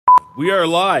We are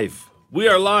live. We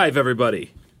are live,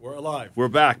 everybody. We're alive. We're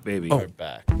back, baby. We're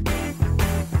back.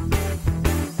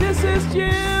 This is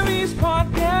Jimmy's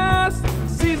podcast,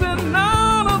 season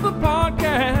 9 of the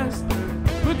podcast.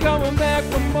 We're coming back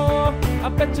for more. I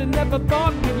bet you never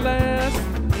thought we'd last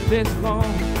this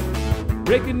long.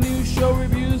 Breaking news, show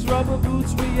reviews, rubber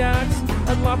boots, reacts,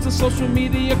 and lots of social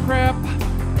media crap.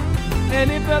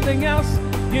 And if nothing else,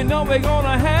 you know we're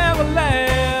gonna have a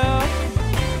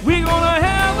laugh. We're gonna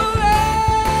have a laugh.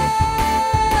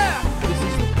 This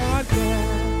is the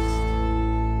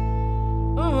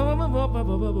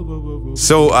podcast.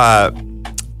 So,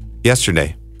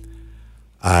 yesterday,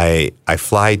 I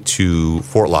fly to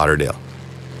Fort Lauderdale.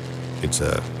 It's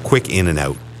a quick in and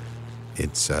out.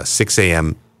 It's a 6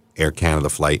 a.m. Air Canada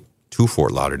flight to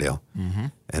Fort Lauderdale,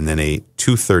 and then a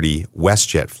 2:30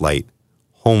 WestJet flight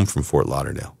home from Fort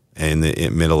Lauderdale. And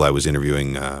in the middle, I was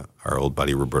interviewing our old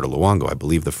buddy Roberto Luongo, I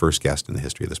believe the first guest in the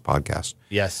history of this podcast.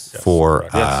 Yes. For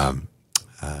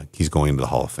he's going into the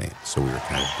Hall of Fame, so we were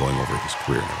kind of going over his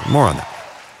career. More on that.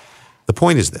 The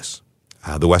point is this: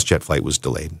 the WestJet flight was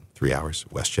delayed 3 hours.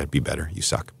 WestJet, be better. You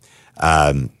suck.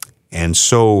 And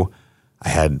so I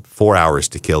had 4 hours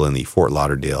to kill in the Fort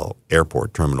Lauderdale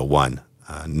Airport, Terminal 1.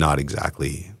 Not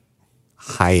exactly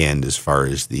high end as far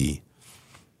as the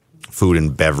food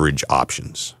and beverage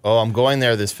options. Oh, I'm going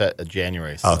there this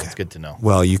January, so it's good to know.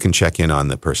 Well, you can check in on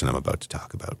the person I'm about to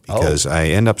talk about because I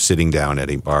end up sitting down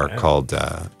at a bar called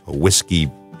a Whiskey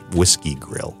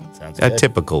Grill. Sounds a good.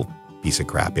 typical piece of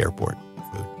crap airport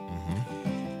food.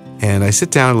 And I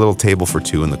sit down at a little table for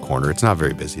two in the corner. It's not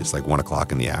very busy. It's like 1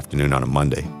 o'clock in the afternoon on a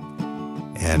Monday.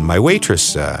 And my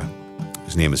waitress,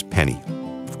 whose name is Penny,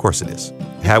 of course it is.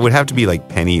 It would have to be like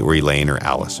Penny or Elaine or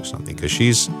Alice or something because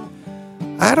she's,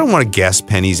 I don't want to guess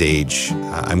Penny's age.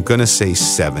 I'm going to say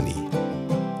 70,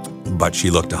 but she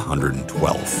looked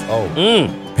 112. Oh,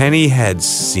 Penny had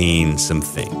seen some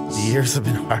things. the years have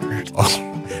been hard.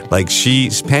 Like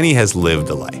Penny has lived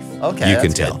a life. Okay, you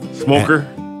can that's tell. good. Smoker.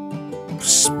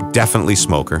 Definitely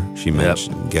smoker. She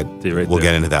mentioned. We'll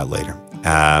get into that later.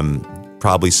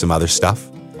 Probably some other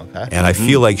stuff. Okay. And I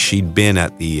feel like she'd been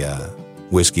at the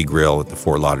Whiskey Grill at the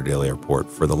Fort Lauderdale Airport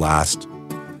for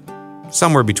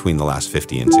somewhere between the last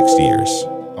 50 and 60 years.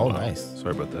 Oh, nice.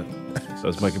 Sorry about that. So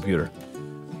it's my computer.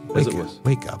 As it was.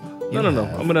 Wake up. No.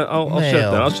 I'll shut it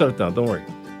mail. down. I'll shut it down. Don't worry.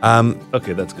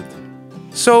 Okay, that's good.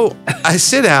 So I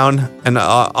sit down and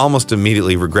almost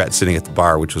immediately regret sitting at the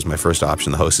bar, which was my first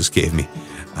option the hostess gave me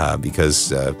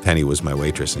because Penny was my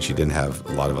waitress and she didn't have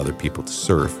a lot of other people to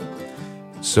serve.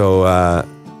 So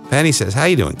Penny says, "How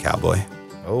you doing, cowboy?"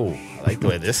 Oh, I like the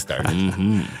way this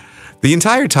started. The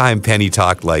entire time, Penny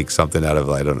talked like something out of,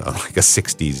 I don't know, like a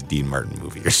 60s Dean Martin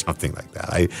movie or something like that.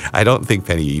 I don't think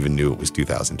Penny even knew it was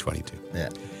 2022. Yeah.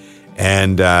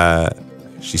 And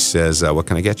she says, "What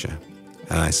can I get you?"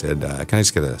 And I said, "Can I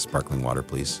just get a sparkling water,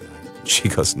 please?" She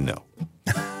goes, "No."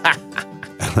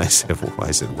 And I said,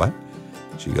 "What?"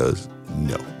 She goes,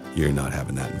 "No, you're not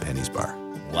having that in Penny's bar."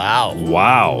 Wow.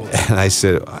 Wow. And I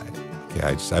said,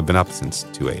 "Okay, I've been up since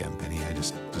 2 a.m., Penny. I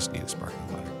just need a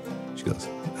sparkling water." She goes,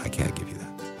 "I can't give you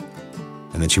that."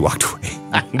 And then she walked away.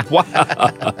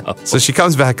 Wow. So she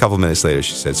comes back a couple minutes later.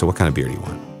 She said, "So what kind of beer do you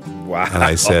want?" Wow. And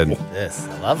I said, This.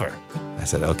 I love her.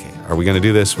 "Okay, are we going to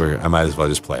do this? I might as well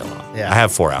just play along. Yeah. I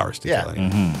have 4 hours to kill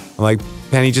anyway." I'm like,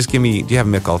 "Penny, just give me, do you have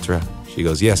Mick Ultra?" She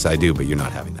goes, "Yes, I do, but you're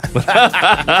not having that."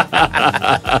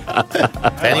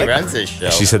 Penny runs this show.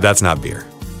 She said, "That's not beer."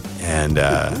 And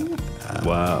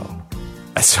Wow.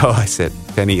 so I said,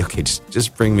 "Penny, okay,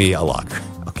 just bring me a lager,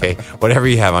 okay? Whatever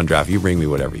you have on draft, you bring me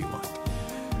whatever you want."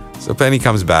 So Penny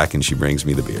comes back and she brings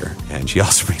me the beer, and she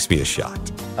also brings me a shot.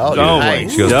 Oh, Oh,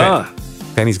 nice. She goes, Yeah.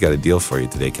 "Penny's got a deal for you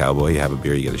today, cowboy. You have a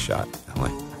beer, you get a shot." I'm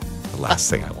like, the last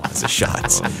thing I want is a shot.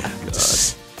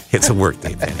 It's a work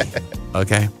day, Penny.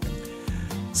 Okay?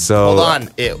 So Hold on.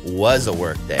 It was a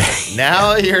work day.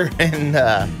 Now you're in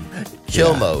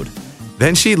chill mode.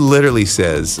 Then she literally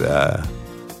says, I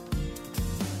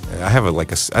have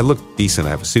I look decent. I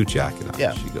have a suit jacket on.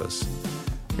 Yeah. She goes,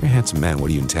 "You're a handsome man. What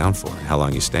are you in town for? And how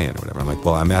long are you staying or whatever?" I'm like,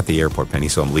 "Well, I'm at the airport, Penny,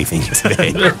 so I'm leaving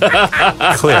today."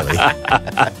 Clearly.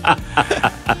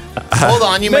 Hold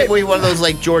on. You might be one of those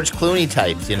like George Clooney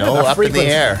types, up in the frequency.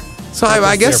 air. So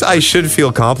I guess I should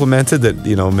feel complimented that,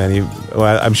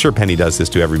 I'm sure Penny does this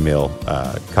to every male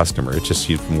customer. It's just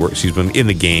she's been in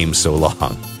the game so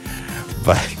long.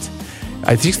 But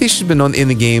I think she's been in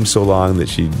the game so long that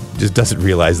she just doesn't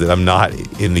realize that I'm not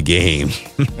in the game.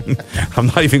 I'm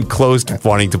not even close to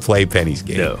wanting to play Penny's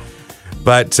game. No.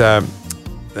 But, and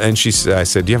I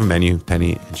said, "Do you have a menu,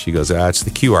 Penny?" And she goes, "It's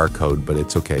the QR code, but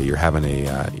it's okay. You're having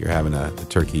a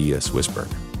turkey Swiss burger."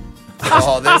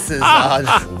 Oh, this is odd.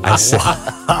 I said,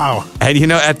 wow.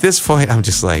 And at this point, I'm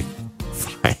just like,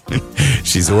 fine.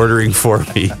 She's ordering for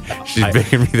me. She's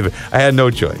bringing me I had no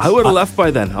choice. I would have left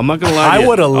by then. I'm not going to lie to you. I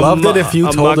would have loved it if you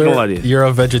I'm told not gonna her lie to you. you're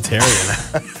a vegetarian.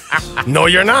 No,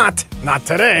 you're not. Not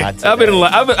today. Not I've been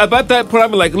today. about that point.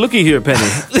 I'm like, looky here, Penny.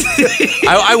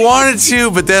 I wanted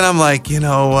to, but then I'm like, you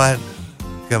know what?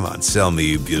 Come on, sell me,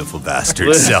 you beautiful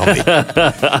bastard. Sell me.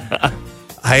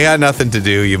 I got nothing to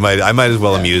do. I might as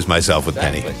well amuse myself with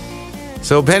Penny.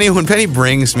 So when Penny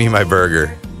brings me my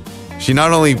burger, she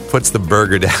not only puts the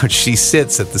burger down, she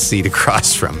sits at the seat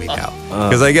across from me now.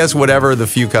 Because I guess whatever the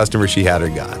few customers she had are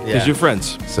gone. Because you're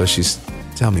friends. So she's,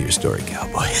 tell me your story,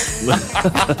 cowboy.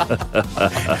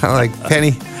 I'm like,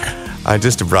 Penny, I'm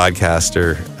just a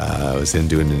broadcaster. I was in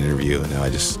doing an interview, and now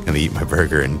I just going to eat my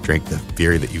burger and drink the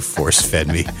beer that you force-fed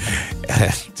me.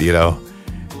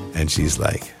 And she's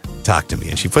like, talk to me.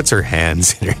 And she puts her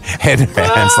hands in her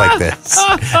hands like this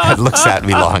and looks at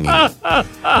me longing.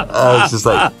 Oh, it's just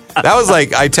like, that was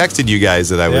like, I texted you guys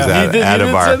that I was at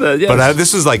a bar. That, yes. But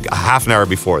this was like a half an hour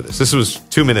before this. This was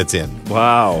 2 minutes in.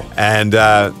 Wow. And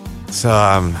so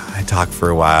I talked for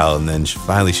a while, and then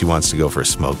finally she wants to go for a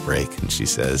smoke break. And she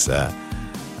says,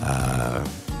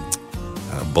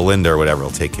 Belinda or whatever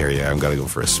will take care of you. I'm going to go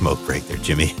for a smoke break there,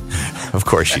 Jimmy. Of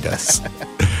course she does.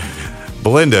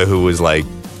 Belinda, who was like,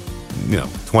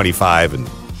 25 and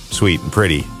sweet and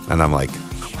pretty. And I'm like,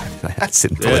 why did I not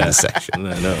sit in Belinda's section?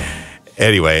 I know.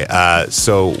 Anyway,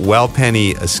 so while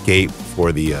Penny escaped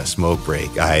for the smoke break,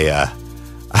 I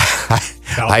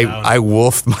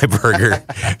wolfed my burger.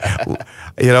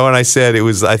 And I said it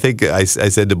was, I think I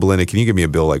said to Belinda, can you give me a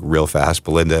bill like real fast?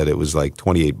 Belinda, it was like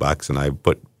 $28, and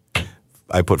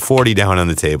I put 40 down on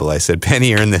the table. I said,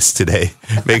 Penny earned this today.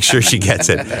 Make sure she gets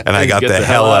it. And I got the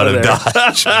hell out of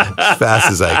Dodge as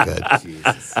fast as I could.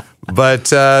 Jesus.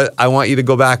 But I want you to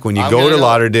go back when you go to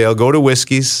Lauderdale, go to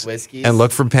Whiskey's and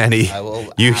look for Penny.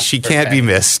 She can't be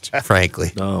missed,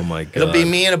 frankly. Oh, my God. It'll be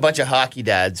me and a bunch of hockey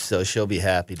dads, so she'll be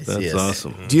happy to see us. That's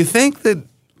awesome. Do you think that,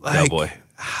 Cowboy.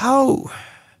 how...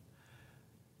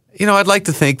 I'd like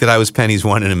to think that I was Penny's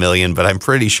 1 in a million, but I'm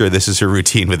pretty sure this is her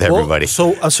routine with everybody.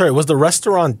 So, sorry, was the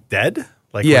restaurant dead?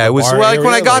 Yeah, it was like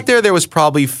when I got there was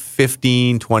probably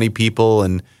 15, 20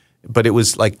 people, but it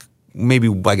was like maybe,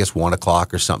 I guess, 1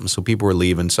 o'clock or something, so people were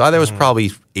leaving. So there was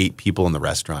probably 8 people in the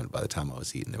restaurant by the time I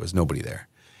was eating. There was nobody there.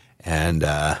 And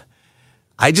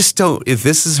I just don't, if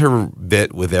this is her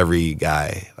bit with every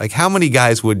guy, like how many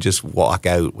guys would just walk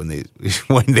out when they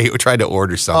tried to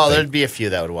order something? Oh, there'd be a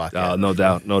few that would walk out. No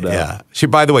doubt. Yeah.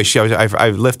 By the way, I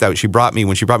lift out. When she brought me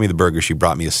the burger, she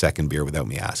brought me a second beer without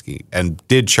me asking, and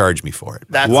did charge me for it.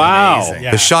 That's Wow. amazing.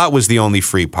 The shot was the only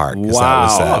free part. 'Cause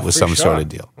that was Free some shot. sort of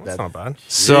deal. That's not bad.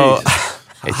 So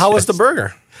How was the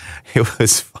burger? it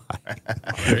was fine.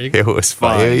 There you go. It was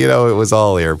fine. It was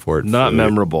all airport. Not food.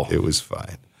 memorable. It was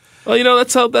fine. Well,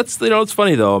 it's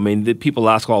funny though. I mean, people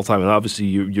ask all the time, and obviously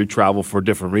you travel for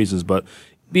different reasons, but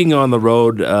being on the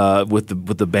road with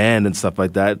the band and stuff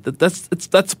like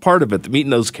that's part of it. Meeting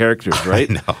those characters, right?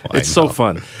 I know. It's so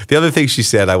fun. The other thing she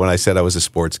said, when I said I was a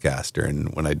sportscaster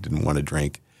and when I didn't want to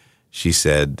drink, she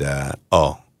said,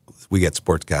 we get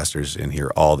sportscasters in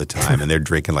here all the time, and they're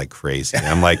drinking like crazy. And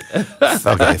I'm like,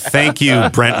 okay, thank you,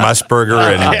 Brent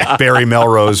Musburger and Barry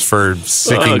Melrose, for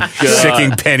sicking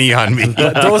Penny on me.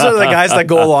 Those are the guys that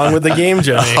go along with the game,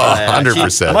 Jimmy.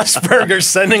 100%. Musburger's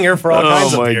sending her for all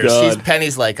kinds of my beers. God. She's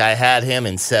Penny's like, I had him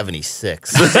in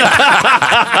 76.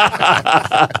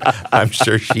 I'm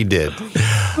sure she did.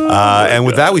 And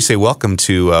with that, we say welcome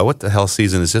to, what the hell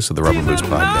season is this of the Rubber Boots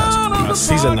podcast?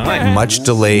 Season 9. Much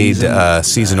delayed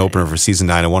season opener for season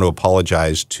 9. I want to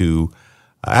apologize to,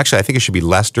 actually, I think it should be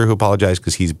Lester who apologized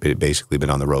because he's basically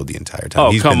been on the road the entire time.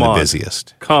 Oh, He's come been on. the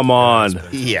busiest. Come on.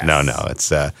 Yes. No,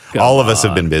 it's all of us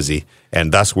have been busy,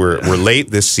 and thus we're late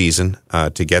this season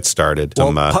to get started.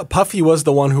 Well, Puffy was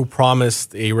the one who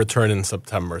promised a return in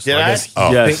September, so Did I I? guess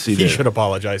Yes, he he did. should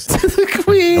apologize.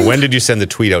 and when did you send the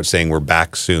tweet out saying we're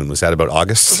back soon? Was that about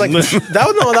August? that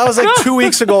was like 2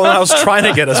 weeks ago, and I was trying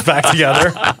to get us back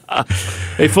together.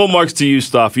 Hey, full marks to you,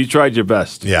 Stoff. You tried your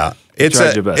best. Yeah.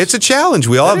 tried your best. It's a challenge.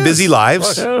 We all have busy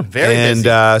lives. Yeah, very and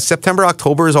busy. September,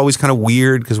 October is always kind of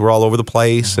weird because we're all over the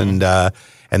place.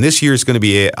 And this year is going to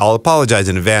be, I'll apologize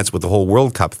in advance with the whole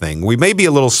World Cup thing. We may be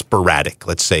a little sporadic,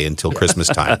 let's say, until Christmas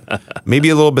time. Maybe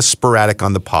a little bit sporadic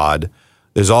on the pod.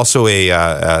 There's also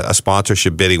a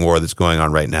sponsorship bidding war that's going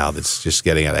on right now that's just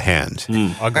getting out of hand.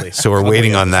 Ugly. So we're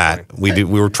waiting on that. We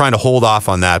were trying to hold off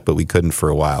on that, but we couldn't for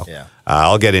a while. Yeah.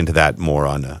 I'll get into that more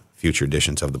on future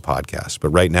editions of the podcast. But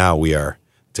right now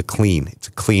It's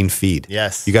a clean feed.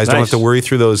 Yes. You guys don't have Nice. to worry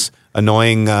through those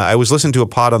annoying. I was listening to a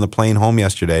pod on the plane home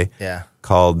yesterday. Yeah.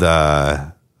 Called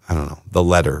I don't know, The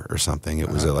Letter or something. It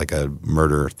was like a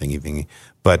murder thingy.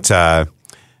 But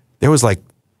there was like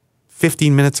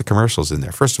 15 minutes of commercials in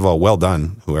there. First of all, well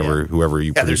done, whoever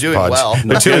you they're produce doing pods. well.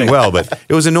 They're doing well, but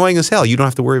it was annoying as hell. You don't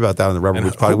have to worry about that on the Rubber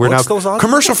Boots pod. We're now what's those odds?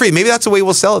 commercial free. Maybe that's the way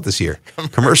we'll sell it this year.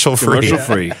 Commercial free. Commercial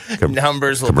free.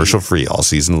 Numbers will Commercial be- free all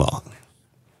season long.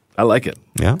 I like it.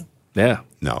 Yeah? Yeah.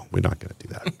 No, we're not going to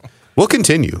do that. We'll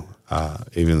continue.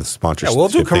 Even the sponsorship. Yeah, we'll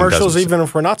do thing commercials doesn't- even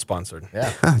if we're not sponsored.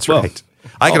 Yeah. That's right.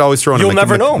 I could always throw in You'll a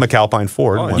never know. McAlpine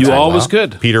Ford. once You in a always while.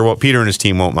 could. Peter and his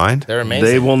team won't mind. They're amazing.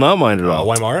 They will not mind at all.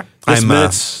 Weimar? This I'm,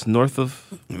 minutes north of.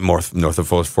 North of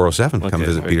 407. Come Okay,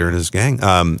 visit very Peter and his gang.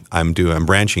 I'm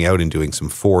branching out and doing some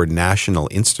Ford national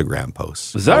Instagram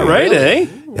posts. Is that right, eh?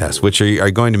 Yes, which are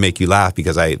going to make you laugh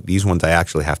because these ones I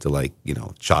actually have to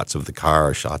shots of the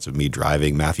car, shots of me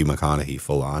driving, Matthew McConaughey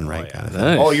full on, right? Kind of thing.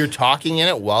 Nice. Oh, you're talking in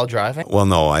it while driving? Well,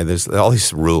 no, there's all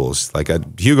these rules. Like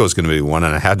Hugo's going to be one,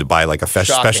 and I had to buy like a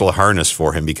Shocking. special harness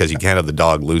for him because you can't have the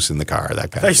dog loose in the car,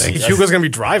 that kind of thing. Hugo's going to be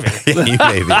driving.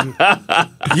 Maybe.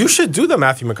 You should do the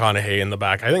Matthew McConaughey in the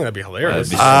back. I think that'd be hilarious.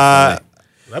 That'd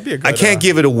That'd be a good. I can't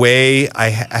give it away. I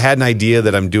had an idea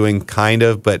that I'm doing kind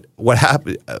of, but what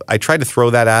happened, I tried to throw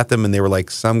that at them and they were like,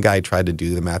 some guy tried to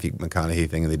do the Matthew McConaughey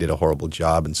thing and they did a horrible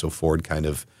job. And so Ford kind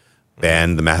of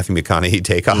banned the Matthew McConaughey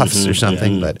takeoffs or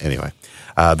something. Yeah. But anyway,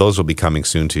 those will be coming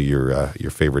soon to your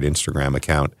favorite Instagram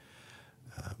account.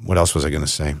 What else was I going to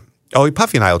say? Oh,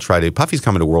 Puffy and I will try to. Puffy's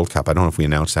coming to World Cup. I don't know if we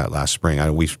announced that last spring.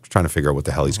 We're trying to figure out what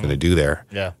the hell he's going to do there.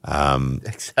 Yeah.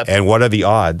 Except And what are the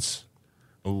odds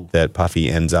that Puffy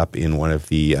ends up in one of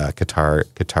the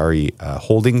Qatari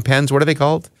holding pens? What are they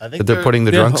called? I think that they're putting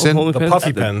the drunks in? The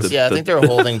puffy pens. I think they're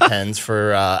holding pens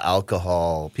for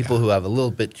alcohol. People who have a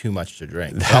little bit too much to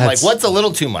drink. So I'm like, what's a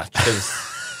little too much? 'Cause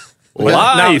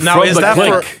Live Now from is the that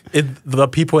clink. for the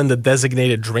people in the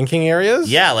designated drinking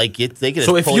areas? yeah, like they could.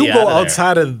 So if pull you out go of there.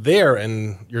 outside of there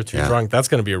and you're too Yeah. drunk, that's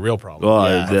going to be a real problem.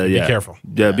 Well, Yeah. Be careful.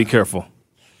 Yeah, be careful.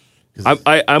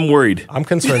 I'm worried. I'm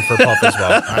concerned for Puff as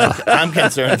well. I'm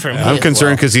concerned for me. I'm as concerned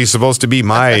well. because he's supposed to be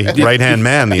my right-hand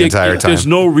man the entire time. There's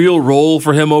no real role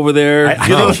for him over there. You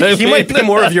know what I He mean? might be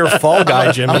more of your fall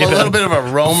guy, Jimmy. I'm a little bit of a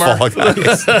roamer.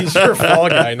 He's your fall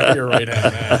guy, not your right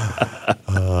hand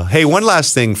man. Hey, one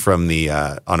last thing from the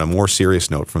on a more serious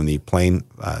note from the plane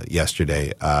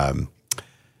yesterday.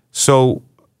 So,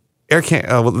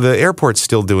 the airport's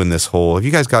still doing this whole. Have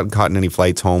you guys gotten caught in any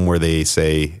flights home where they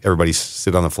say everybody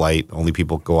sit on the flight, only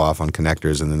people go off on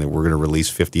connectors, and then we're going to release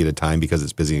 50 at a time because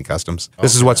it's busy in customs?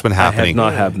 This is what's been I have happening.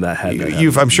 not had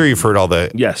that. I'm sure you've heard all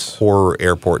the Yes. horror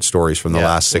airport stories from the Yeah.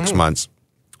 last 6 months,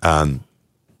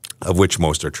 of which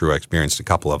most are true. I experienced a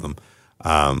couple of them.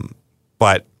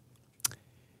 But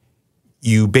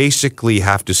you basically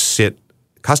have to sit.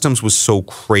 Customs was so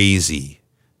crazy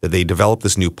that they developed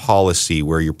this new policy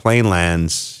where your plane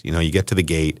lands, you get to the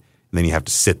gate, and then you have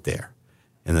to sit there.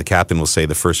 And the captain will say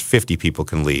the first 50 people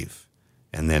can leave.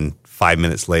 And then 5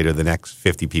 minutes later, the next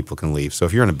 50 people can leave. So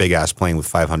if you're in a big-ass plane with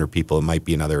 500 people, it might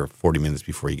be another 40 minutes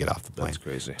before you get off the plane. That's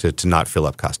crazy. To not fill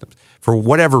up customs. For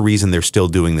whatever reason, they're still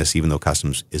doing this even though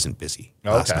customs isn't busy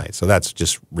last Okay. night. So that's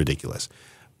just ridiculous.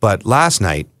 But last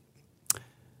night,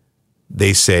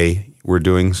 they say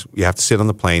you have to sit on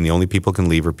the plane. The only people can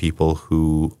leave are people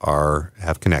who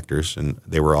have connectors, and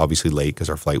they were obviously late because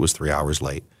our flight was 3 hours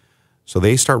late. So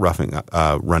they start running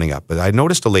up. But I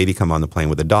noticed a lady come on the plane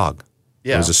with a dog.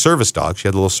 Yeah. It was a service dog. She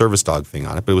had a little service dog thing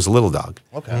on it, but it was a little dog.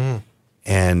 Okay.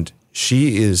 And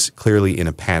she is clearly in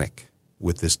a panic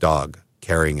with this dog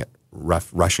carrying it,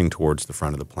 rushing towards the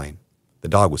front of the plane. The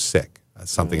dog was sick.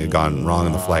 Something had gone wrong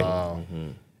in the flight.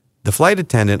 The flight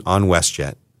attendant on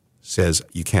WestJet says,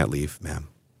 "You can't leave, ma'am."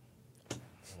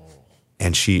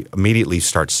 And she immediately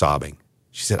starts sobbing.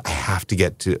 She said, "I have to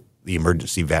get to the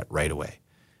emergency vet right away."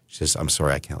 She says, "I'm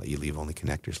sorry, I can't let you leave. Only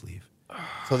connectors leave."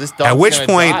 So this dog's At which gonna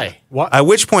point, die. at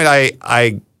which point,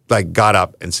 I got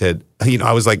up and said,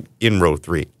 I was like in row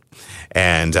 3,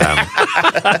 and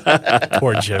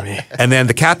Poor Jimmy. and then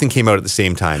the captain came out at the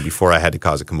same time before I had to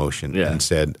cause a commotion Yeah. and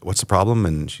said, "What's the problem?"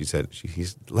 And she said,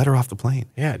 "He's let her off the plane."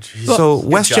 Yeah, geez. So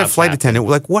WestJet job, flight Captain. attendant,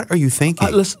 like, what are you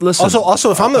thinking? Listen.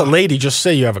 Also, if I'm the lady, just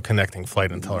say you have a connecting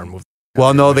flight and tell her to move.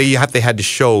 Well, no, you had to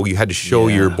show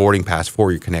your boarding pass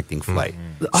for your connecting flight.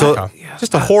 So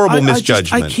just a horrible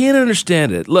misjudgment. I can't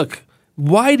understand it. Look,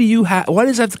 why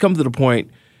does it have to come to the point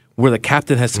where the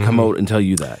captain has to come out and tell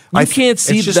you that? You can't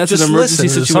see It's that that's just an emergency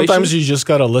listen. situation. Sometimes you just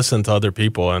got to listen to other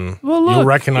people, and Well, look, you'll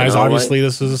recognize, you know, obviously,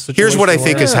 this is a situation. Here's what I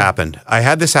think where- has happened. I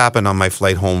had this happen on my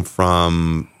flight home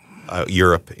from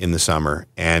Europe in the summer.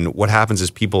 And what happens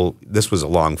is this was a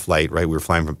long flight, right? We were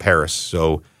flying from Paris.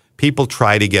 So people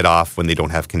try to get off when they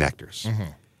don't have connectors,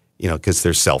 because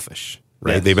they're selfish,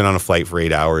 right? Yes. They've been on a flight for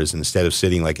 8 hours, and instead of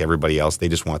sitting like everybody else, they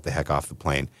just want the heck off the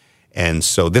plane. And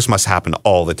so this must happen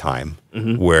all the time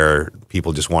where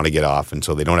people just want to get off, and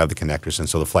so they don't have the connectors. And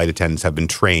so the flight attendants have been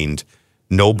trained,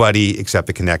 nobody except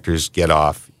the connectors get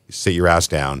off, sit your ass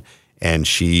down. And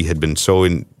she had been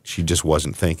she just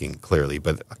wasn't thinking clearly.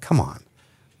 But come on,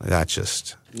 that's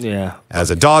just,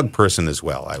 as a dog person as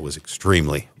well, I was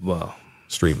extremely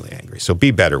angry. So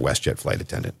be better, WestJet flight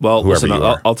attendant. Well, whoever listen, you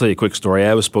are. I'll tell you a quick story.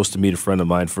 I was supposed to meet a friend of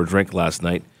mine for a drink last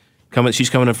night.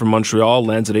 She's coming in from Montreal,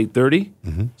 lands at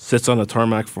 8:30, sits on the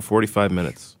tarmac for 45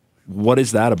 minutes. What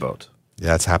is that about? Yeah,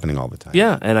 that's happening all the time.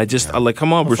 Yeah, and I'm like,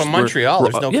 come on. Well, from Montreal,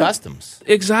 there's no customs.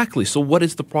 Exactly. So what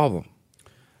is the problem?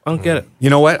 I don't get it.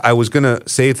 You know what? I was going to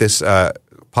say this.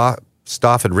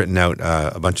 Stoff had written out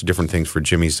a bunch of different things for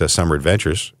Jimmy's Summer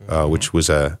Adventures, which was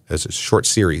a short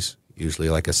series, usually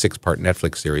like a 6-part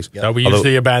Netflix series. That we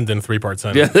usually abandon 3 parts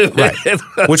in. Right.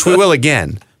 Which we will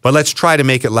again. But let's try to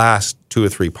make it last 2 or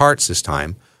 3 parts this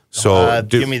time. So,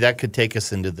 Jimmy, that could take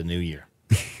us into the new year.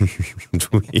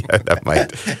 Yeah, that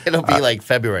might. It'll be like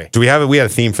February. We had a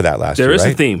theme for that last year, There is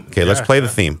right? a theme. Okay, let's play the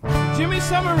theme. Jimmy's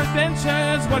summer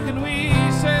adventures, what can we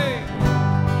say?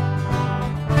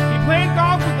 He played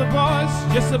golf with the boys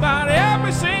just about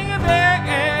every single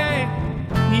day.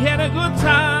 He had a good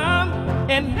time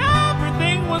and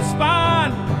everything was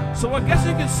fine. So I guess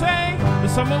you could say the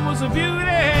summer was a beauty.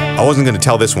 I wasn't going to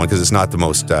tell this one because it's not the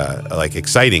most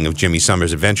exciting of Jimmy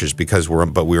Summer's adventures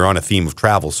but we were on a theme of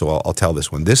travel, so I'll tell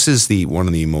this one. This is one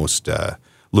of the most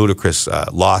ludicrous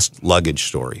lost luggage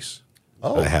stories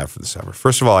that I have for the summer.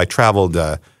 First of all, I traveled.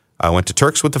 I went to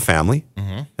Turks with the family,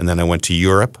 and then I went to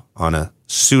Europe on a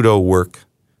pseudo-fun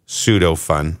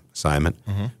assignment.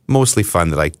 Mostly fun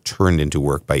that I turned into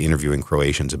work by interviewing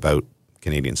Croatians about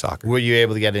Canadian soccer. Were you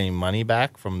able to get any money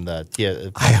back from the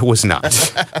I was not.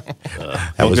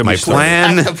 That was my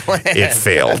plan. It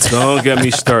failed. Don't get me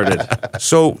started.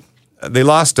 So they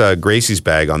lost Gracie's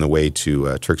bag on the way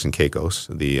to Turks and Caicos,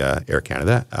 the Air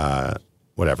Canada.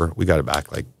 Whatever. We got it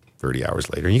back like 30 hours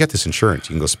later. And you got this insurance.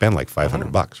 You can go spend like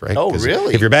 $500, right? Oh, 'Cause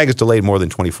really? If your bag is delayed more than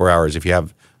 24 hours, if you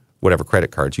have whatever credit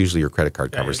cards, usually your credit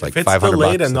card covers like if it's $500.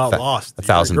 delayed and not lost,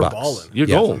 $1,000. you're balling. You're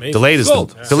Yeah. gold. Amazing. Delayed is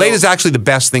Gold. delayed is actually the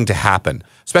best thing to happen,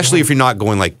 especially if you're not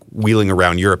going like wheeling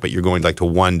around Europe, but you're going like to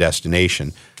one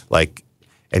destination.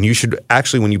 And you should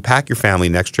actually, when you pack your family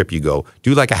next trip, you go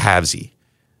do like a halvesy.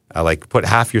 Like put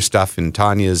half your stuff in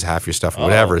Tanya's, half your stuff in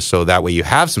whatever, so that way you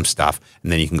have some stuff,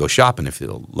 and then you can go shopping if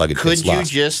the luggage Could gets you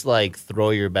lost. just like throw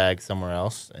your bag somewhere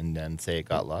else and then say it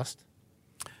got lost?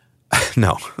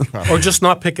 No, Or just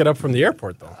not pick it up from the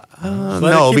airport, though.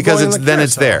 no, because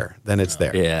it's there. Then it's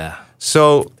there. Yeah.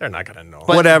 So They're not going to know.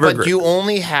 whatever. But you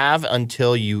only have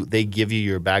until they give you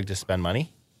your bag to spend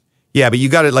money? Yeah, but you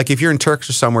got to, like, if you're in Turks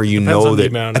or somewhere, you Depends know on the that.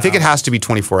 amount I of think it hours. has to be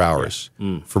 24 hours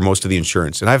for most of the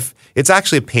insurance. And it's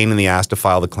actually a pain in the ass to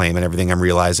file the claim and everything, I'm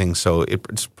realizing. So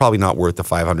it's probably not worth the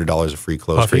 $500 of free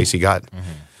clothes Puffy. Gracie got.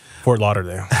 Fort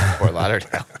Lauderdale. Fort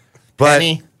Lauderdale. But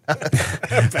Penny?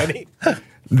 Penny?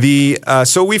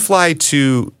 so we fly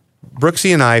to,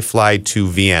 Brooksy and I fly to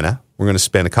Vienna. We're going to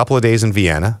spend a couple of days in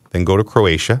Vienna, then go to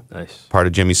Croatia. Nice. Part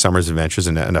of Jimmy's Summer's Adventures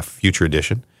in a future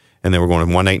edition. And then we're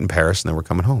going one night in Paris, and then we're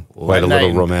coming home. Quite a night little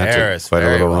in romantic, Paris. quite a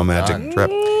Very little well romantic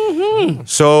done. trip.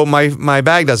 So my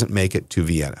bag doesn't make it to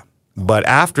Vienna. But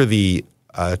after the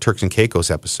Turks and Caicos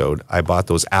episode, I bought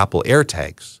those Apple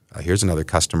AirTags. Here's another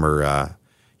customer.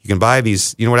 You can buy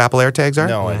these. You know what Apple AirTags are?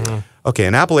 No idea. Okay,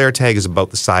 an Apple AirTag is about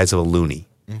the size of a loonie.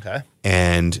 Okay.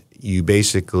 And you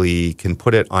basically can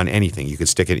put it on anything. You could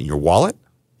stick it in your wallet.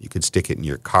 You could stick it in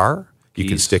your car. You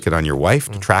could Keys. stick it on your wife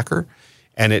to track her.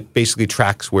 And it basically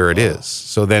tracks where it is.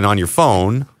 So then on your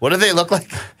phone, What do they look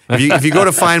like? if you go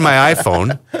to find my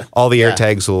iPhone, all the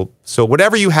AirTags will. So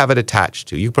whatever you have it attached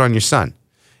to, you can put on your son,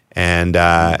 and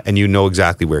you know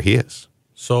exactly where he is.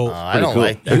 So, I don't cool.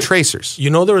 like They're that. tracers.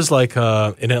 you know, there was like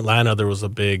in Atlanta, there was a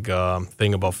big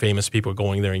thing about famous people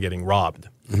going there and getting robbed.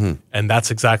 And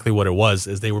that's exactly what it was,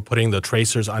 is they were putting the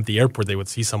tracers at the airport. They would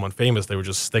see someone famous. They would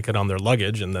just stick it on their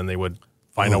luggage, and then they would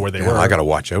find out where they were. I got to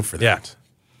watch out for that. Yeah.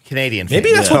 Canadian.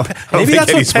 Maybe famous. that's what, I don't maybe think that's what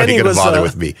anybody's Penny going to was. bother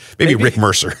with me. Maybe Rick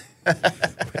Mercer.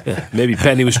 Maybe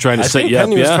Penny was trying to I set think you up.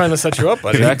 Penny was Yeah. trying to set you up,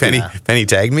 buddy. Penny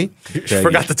tagged me.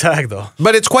 Forgot the tag, though.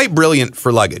 But it's quite brilliant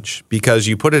for luggage because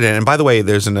you put it in. And by the way,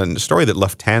 there's a story that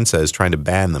Lufthansa is trying to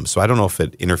ban them. So I don't know if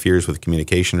it interferes with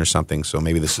communication or something. So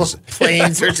maybe this is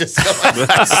Planes are just going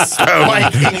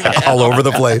spiking down. all over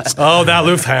the place. Oh, that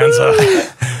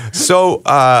Lufthansa. So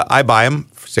I buy them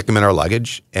stick them in our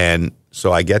luggage. And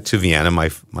so I get to Vienna.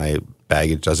 My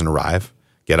baggage doesn't arrive.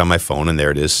 Get on my phone, and there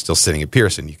it is, still sitting at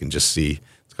Pearson. You can just see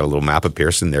it's got a little map of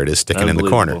Pearson. There it is, sticking in the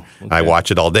corner. Okay. And I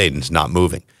watch it all day, and it's not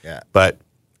moving. Yeah. But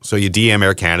so you DM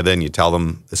Air Canada, and you tell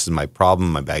them, this is my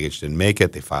problem. My baggage didn't make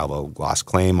it. They filed a lost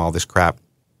claim, all this crap.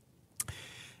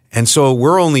 And so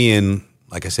we're only in,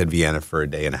 like I said, Vienna for a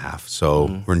day and a half.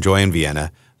 So we're enjoying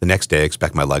Vienna. The next day, I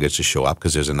expect my luggage to show up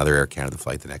because there's another Air Canada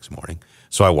flight the next morning.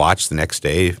 So I watch the next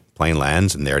day, plane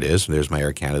lands, and there it is. There's my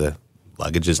Air Canada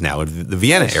luggage is now at the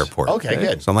Vienna airport. Okay,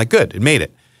 good. So I'm like, good, it made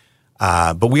it.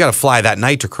 But we got to fly that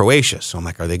night to Croatia. So I'm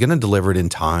like, are they going to deliver it in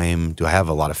time? Do I have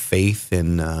a lot of faith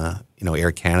in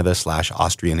Air Canada /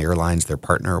 Austrian Airlines, their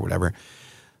partner or whatever?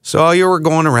 So you were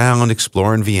going around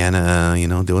exploring Vienna,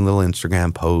 doing little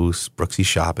Instagram posts, Brooksy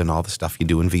shopping, all the stuff you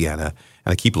do in Vienna.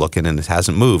 And I keep looking, and it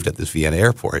hasn't moved at this Vienna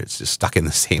airport. It's just stuck in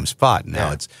the same spot. And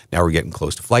now we're getting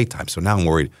close to flight time. So now I'm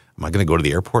worried, am I going to go to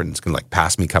the airport and it's going to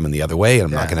pass me coming the other way, and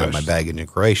I'm not going to have my baggage in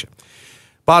Croatia?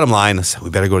 Bottom line, I said,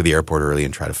 we better go to the airport early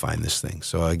and try to find this thing.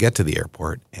 So I get to the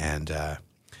airport, and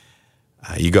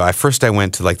First I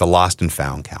went to like the lost and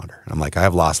found counter. And I'm like, I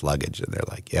have lost luggage. And they're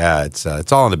like, yeah, it's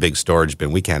all in a big storage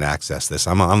bin. We can't access this.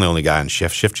 I'm the only guy on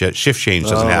shift. Shift change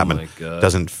doesn't happen. My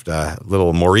God.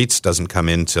 Little Moritz doesn't come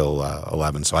in till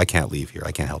 11, so I can't leave here.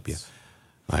 I can't help you.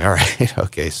 I'm like, all right,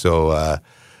 okay. So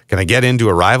can I get into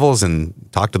arrivals and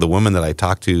talk to the woman that I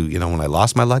talked to, when I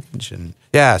lost my luggage? And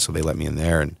yeah, so they let me in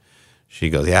there, and she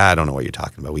goes, yeah, I don't know what you're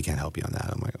talking about. We can't help you on that.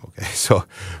 I'm like, okay. So,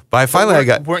 but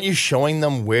weren't you showing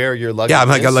them where your luggage is? Yeah, I'm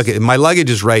like, look, my luggage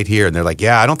is right here. And they're like,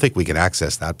 yeah, I don't think we can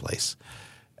access that place.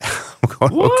 I'm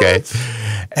going, okay.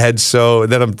 And so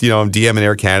then I'm DMing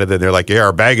Air Canada, and they're like, yeah,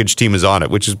 our baggage team is on it,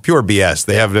 which is pure BS.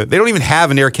 They don't even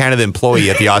have an Air Canada employee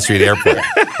at the Austrian airport.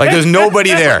 Like, there's nobody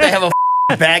there. They have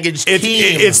a baggage team.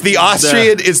 It's the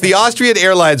Austrian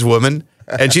Airlines woman.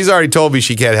 And she's already told me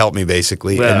she can't help me,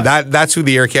 basically. Yeah. And that's who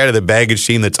the Air Canada baggage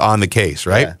team that's on the case,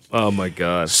 right? Yeah. Oh, my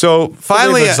God. So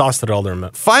finally, They've exhausted all their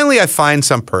finally, I find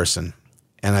some person,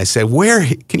 and I said,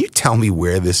 can you tell me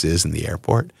where this is in the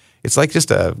airport? It's like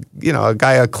just a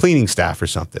cleaning staff or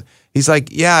something. He's like,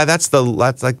 yeah, that's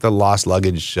like the lost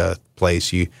luggage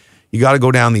place. You got to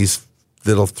go down these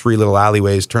three little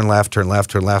alleyways, turn left. And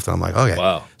I'm like, okay.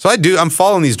 Wow. So I'm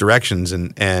following these directions,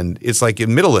 and it's like in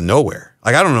the middle of nowhere.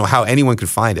 Like, I don't know how anyone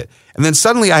could find it. And then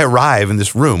suddenly I arrive in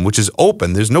this room, which is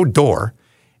open. There's no door.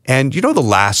 And the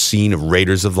last scene of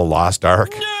Raiders of the Lost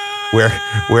Ark, where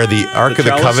the Ark of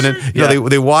the Covenant,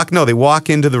 they walk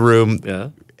into the room. Yeah.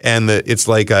 And it's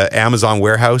like an Amazon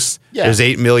warehouse. Yeah. There's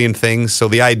 8 million things. So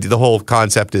the whole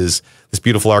concept is this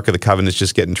beautiful Ark of the Covenant is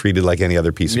just getting treated like any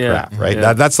other piece of crap, right?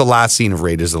 Yeah. That's the last scene of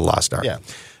Raiders of the Lost Ark. Yeah.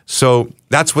 So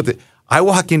that's what I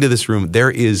walk into this room.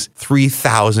 There is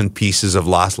 3,000 pieces of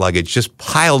lost luggage just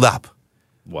piled up.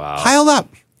 Wow. Piled up.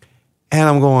 And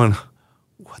I'm going,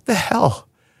 what the hell?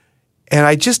 And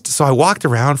I walked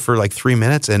around for like 3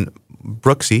 minutes, and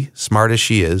Brooksy, smart as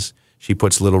she is, she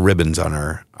puts little ribbons on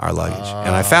our luggage.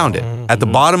 And I found it at the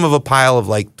bottom of a pile of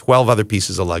like 12 other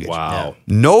pieces of luggage. Wow.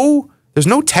 There's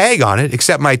no tag on it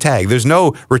except my tag. There's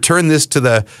no return this to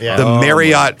the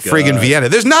Marriott friggin' Vienna.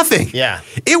 There's nothing. Yeah.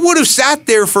 It would have sat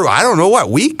there for, I don't know what,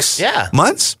 weeks? Yeah.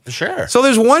 Months? Sure. So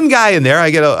there's one guy in there. I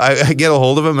get a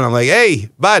hold of him, and I'm like, hey,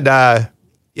 bud,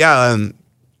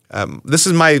 this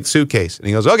is my suitcase. And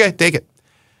he goes, okay, take it.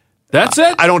 That's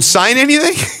it? I don't sign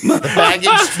anything. The baggage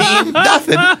team.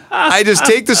 Nothing. I just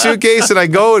take the suitcase and I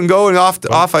go and off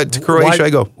to Croatia. I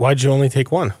go. Why'd you only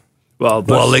take one?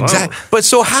 Well, Exactly. But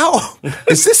so how?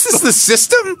 Is this the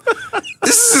system?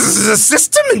 This is the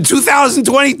system in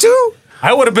 2022?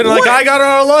 I would have been like, I got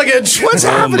our luggage. What's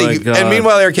happening? my God. And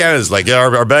meanwhile, Air Canada's like, yeah,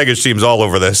 our baggage team's all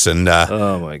over this. And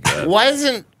Oh, my God. Why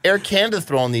isn't Air Canada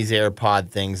throwing these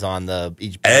AirPod things on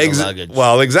each bag of luggage?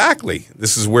 Well, exactly.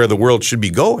 This is where the world should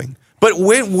be going. But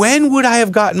when would I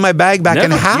have gotten my bag back, and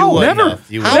Never. how? Never.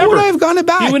 How would I have gotten it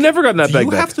back? You would never gotten that Do bag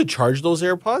you back. have to charge those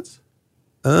AirPods?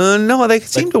 No, they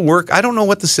seem to work. I don't know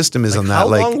what the system is on that. How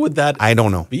long would that I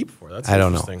don't know. beep for? That's I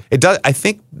don't know. interesting. It does. I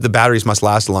think the batteries must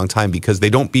last a long time because they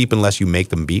don't beep unless you make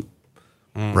them beep,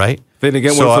 right? They didn't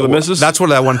get one for the missus? That's what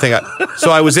that one thing.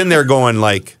 So I was in there going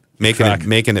like making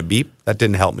it beep. That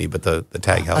didn't help me, but the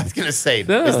tag I helped. was going to say,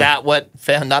 is that what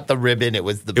found? Not the ribbon, it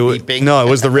was the beeping? No, it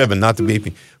was the ribbon, not the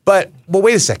beeping. But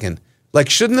wait a second. Like,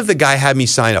 shouldn't have the guy had me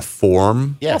sign a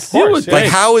form? Yes. Of course, would Like,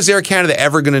 think. how is Air Canada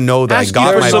ever going to know that I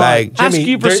got my bag? Ask Jimmy,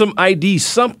 you for they're- some ID,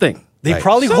 something. They Right.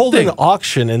 probably hold an Something.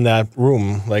 auction in that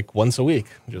room like once a week,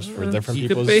 just for different You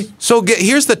could people's. be. So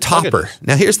here's the topper. Luggages.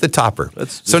 Now here's the topper.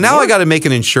 That's So now I work. got to make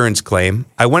an insurance claim.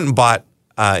 I went and bought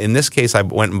In this case, I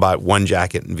went and bought one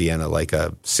jacket in Vienna, like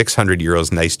a 600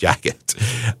 euros nice jacket,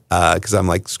 because I'm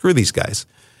like, screw these guys.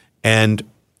 And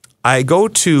I go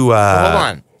to... Hold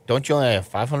on. Don't you only have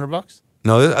 $500?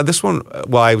 No, this one,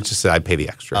 well, I just said I'd pay the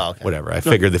extra. Oh, okay. Whatever. I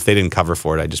figured if they didn't cover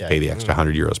for it, I'd just pay the extra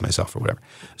 100 euros myself or whatever.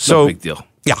 So, No big deal.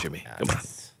 Yeah. Jimmy. Come on.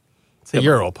 It's a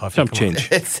euro, Puffy. Chump Come on. change.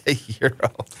 It's a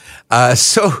euro.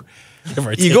 So Give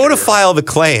or you take go to euro. file the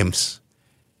claims,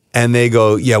 and they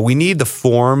go, yeah, we need the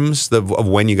forms of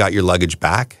when you got your luggage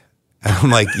back. And I'm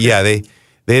like, yeah, they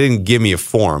didn't give me a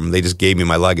form. They just gave me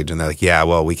my luggage. And they're like, yeah,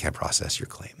 well, we can't process your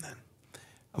claim then.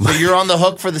 So you're on the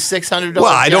hook for the $600 Well,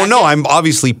 I don't know. jacket? I'm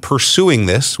obviously pursuing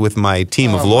this with my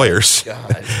team of lawyers.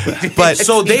 But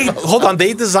So hold on.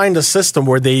 They designed a system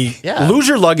where they Yeah. lose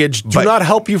your luggage, do But- not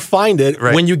help you find it.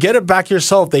 Right. When you get it back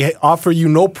yourself, they offer you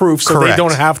no proof, so Correct. they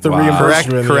don't have to reimburse correct,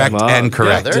 you. in the correct, end. Wow. and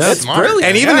correct. Yeah, they're smart. brilliant.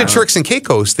 And even Yeah. in Turks and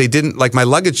Caicos, they didn't, like, my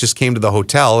luggage just came to the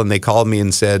hotel and they called me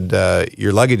and said,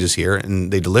 your luggage is here,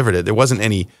 and they delivered it. There wasn't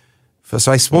any, so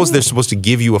I suppose they're supposed to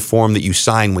give you a form that you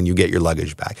sign when you get your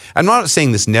luggage back. I'm not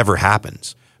saying this never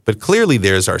happens, but clearly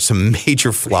are some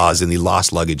major flaws in the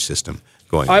lost luggage system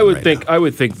going on I would right think now. I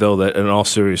would think though that in all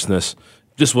seriousness,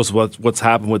 just what's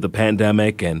happened with the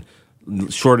pandemic and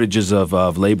shortages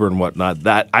of labor and whatnot,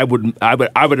 that I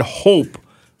would hope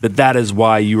that is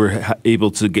why you were able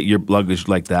to get your luggage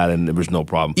like that and there was no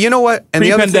problem. You know what? And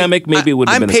the other thing- Pre-pandemic, maybe it would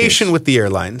have I'm been a case. patient with the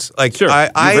airlines. Like, Sure. I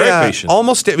You're very patient.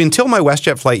 almost until my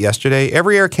WestJet flight yesterday,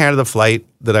 every Air Canada flight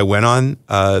that I went on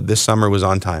this summer was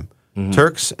on time. Mm-hmm.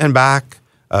 Turks and back,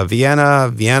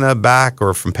 Vienna back,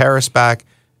 or from Paris back.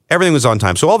 Everything was on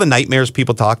time. So all the nightmares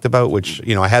people talked about, which,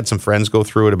 I had some friends go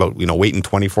through it about, waiting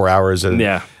 24 hours. And,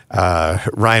 Yeah.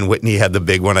 Ryan Whitney had the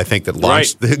big one, I think, that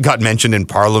launched, got mentioned in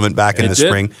Parliament back in It the did.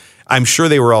 spring. I'm sure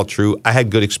they were all true. I had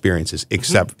good experiences,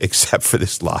 except for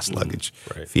this lost luggage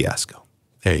fiasco.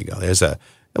 There you go.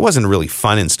 It wasn't a really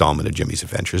fun installment of Jimmy's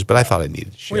Adventures, but I thought I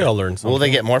needed to share. We all learned something. Will they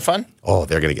get more fun? Oh,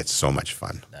 they're going to get so much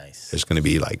fun. Nice. There's going to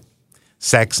be like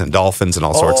sex and dolphins and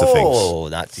all sorts of things. Oh,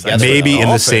 not together. Maybe in the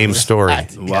Dolphins. same story. Not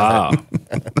together. Wow.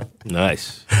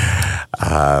 Nice.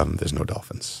 There's no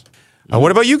dolphins. What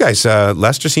about you guys?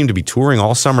 Lester seemed to be touring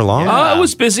all summer long. I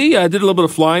was busy. I did a little bit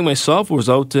of flying myself. Was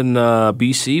out in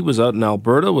BC, was out in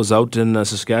Alberta, was out in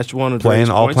Saskatchewan. at various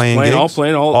All points. playing gigs? All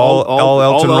playing. All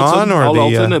Elton Ron or all the,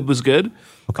 Elton. It was good.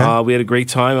 Okay. We had a great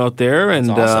time out there, and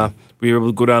awesome. we were able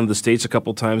to go down to the States a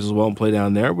couple times as well and play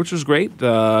down there, which was great.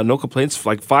 No complaints.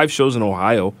 Like 5 shows in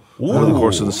Ohio over the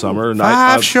course of the summer. And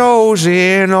 5 shows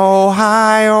in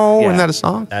Ohio. Yeah. Isn't that a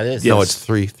song? That is. No, Yes. it's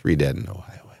three dead in Ohio.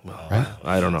 Right?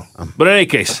 I don't know. But in any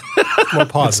case, more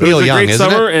positive. Neil it was a Young, great isn't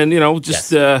summer, it? and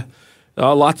just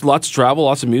lots of travel,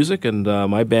 lots of music, and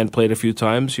my band played a few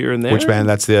times here and there. Which band?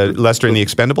 That's the Lester and the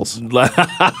Expendables.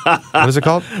 What is it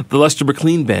called? The Lester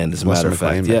McLean Band, as a matter of Lester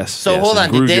fact. McLean Band. Yes. So yes, hold on,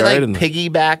 and did they Groove Yard like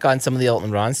piggyback on some of the Elton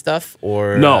Ron stuff,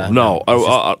 or No. It's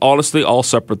just- Honestly, all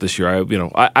separate this year.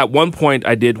 I at one point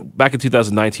I did back in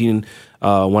 2019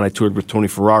 when I toured with Tony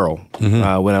Ferraro.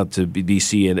 Went out to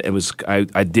BC and it was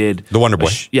I did The Wonder Boy.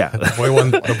 The boy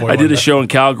won I did a show in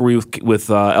Calgary with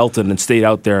Elton and stayed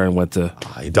out there and went to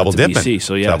Double to dipping. BC.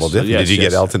 So yes, Double dipping. yes, Did you get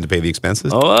yes. Elton to pay the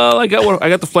expenses? Oh, well, I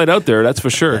got the flight out there. That's for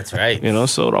sure. That's right.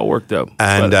 So it all worked out.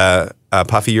 And But,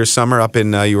 Puffy, your summer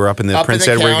you were up in the Up Prince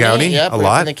in the Edward County Yep, a we're up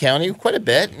lot. in the county quite a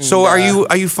bit. And, So are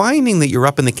you finding that you're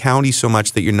up in the county so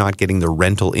much that you're not getting the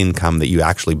rental income that you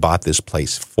actually bought this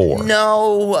place for?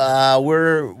 No,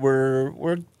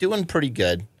 we're doing pretty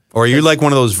good. Or are you like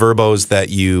one of those verbos that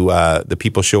the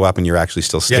people show up and you're actually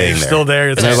still Yeah, staying you're there? still there.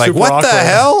 It's And they're like, super what the awkward.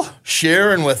 hell?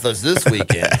 Sharing with us this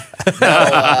weekend.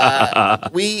 No,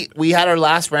 we had our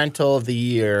last rental of the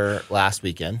year last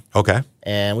weekend, Okay.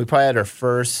 and we probably had our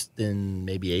first in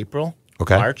maybe April,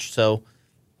 Okay. March. So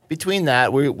between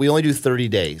that, we only do 30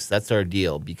 days. That's our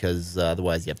deal because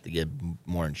otherwise you have to get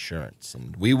more insurance,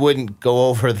 and we wouldn't go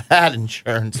over that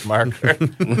insurance marker.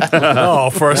 No,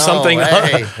 for something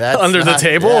way. That's under the not-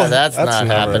 table. yeah, that's not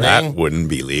never- happening. That wouldn't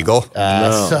be legal.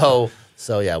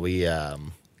 So yeah, we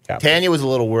Tanya was a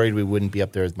little worried we wouldn't be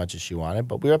up there as much as she wanted,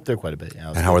 but we were up there quite a bit.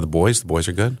 And how are the boys? The boys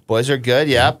are good? Boys are good.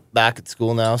 Yep, back at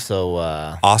school now. So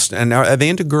Austin. And are they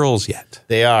into girls yet?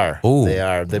 they are. Ooh. They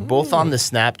are. They're both on the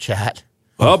Snapchat,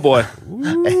 oh boy,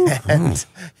 and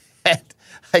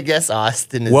I guess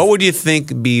Austin is What would you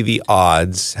think be the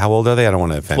odds? How old are they? I don't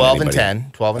want to offend 12 anybody. and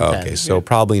 10. 12 and 10. Okay, so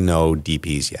probably no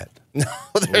DPs yet.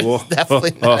 There's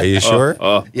definitely not. Are you sure?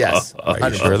 Yes. Are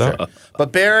you sure though?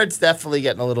 But Barrett's definitely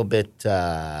getting a little bit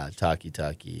talky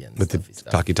and With the stuffy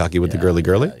stuff. talky with the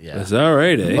girly? Yeah. is that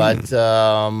right? Eh? But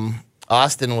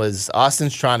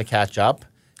Austin's trying to catch up.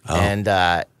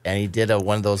 and he did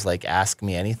one of those like Ask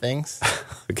Me Anythings.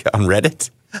 On Reddit?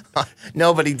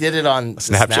 No, but he did it on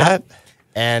Snapchat? Snap.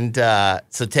 And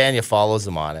so Tanya follows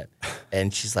him on it,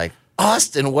 and she's like,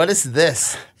 "Austin, what is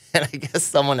this?" And I guess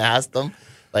someone asked him,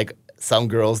 like, some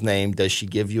girl's name, does she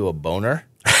give you a boner?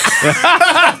 And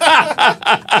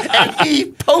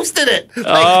he posted it.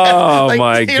 Like,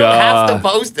 my you God. don't have to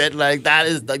post it. Like, that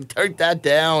is, like, turn that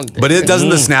down. But doesn't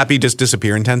the Snappy just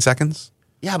disappear in 10 seconds?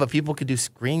 Yeah, but people could do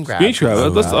screen grabs. Screen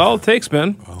grab. That's all it takes,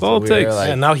 man. That's all it we're takes. like-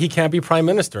 And now he can't be prime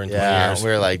minister in 20 Yeah, years.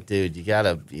 we're like, dude, you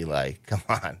gotta be like, come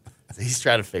on. He's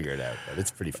trying to figure it out, but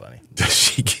it's pretty funny. Does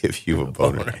she give you a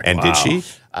boner? And did she?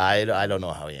 I don't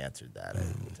know how he answered that.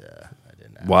 I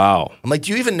didn't ask. Wow. I'm like,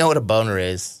 do you even know what a boner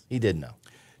is? He did know.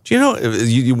 Do you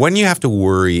know, when you have to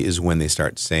worry is when they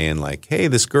start saying like, hey,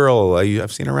 this girl,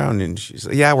 I've seen her around, and she's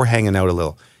like, yeah, we're hanging out a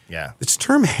little. Yeah. This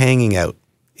term hanging out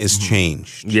is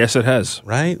changed, Yes, it has.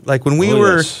 right? Like when we Oh,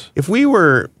 were, yes. if we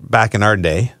were back in our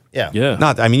day, Yeah.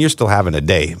 Yeah. you're still having a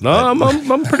day. No,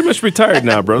 I'm pretty much retired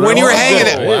now, brother. When you were I'm hanging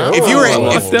good. it, if you were,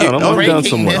 I'm if, down. I'm breaking down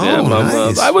somewhere. news. Yeah, Oh,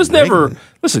 nice. I was never. Breaking-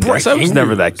 Listen, guys, I was breaking never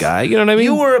news. that guy. You know what I mean?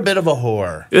 You were a bit of a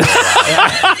whore.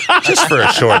 just for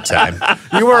a short time.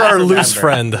 You were our loose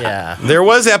friend. Yeah. There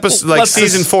was episode like Let's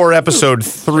season just- 4, episode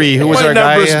 3. Who was my our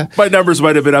numbers, guy? my numbers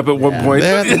might have been up at one point.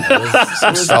 There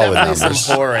There's solid definitely some numbers.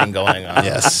 whoring going on.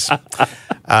 Yes.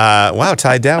 Wow,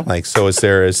 tied down. Like, so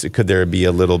could there be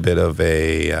a little bit of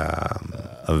a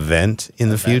event in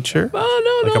the future?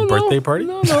 Oh, no, Like a birthday party?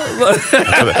 No.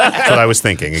 That's what I was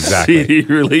thinking. Exactly. CD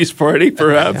release party,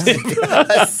 perhaps.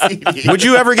 Would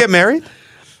you ever get married?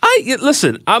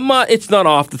 Listen. It's not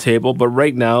off the table, but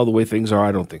right now, the way things are,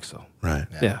 I don't think so. Right.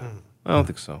 Yeah, I don't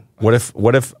think so. What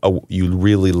if you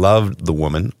really loved the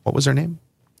woman? What was her name?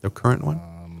 The current one?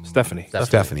 Stephanie.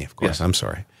 Stephanie, of course. Yeah. I'm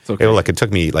sorry. okay. Well, look, it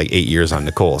took me like 8 years on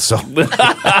Nicole. So,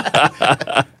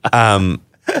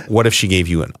 what if she gave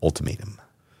you an ultimatum?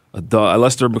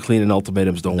 Lester McLean and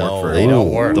ultimatums don't No, work for they her. don't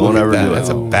work. Don't ever do it. That's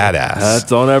a badass.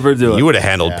 Don't ever do it. You would have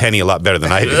handled Penny a lot better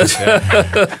than I did.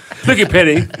 Look at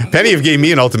Penny. Penny gave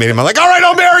me an ultimatum. I'm like, all right,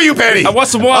 I'll marry you, Penny. I want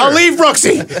some water. I'll leave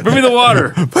Brooksy. Bring me the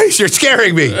water. Please, you're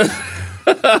scaring me.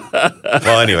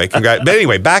 Well, anyway, congrats. But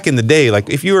anyway, back in the day, like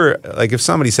if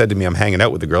somebody said to me, I'm hanging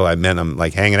out with a girl, I meant I'm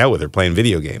like hanging out with her playing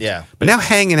video games. Yeah. But now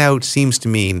hanging out seems to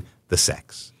mean the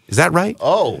sex. Is that right?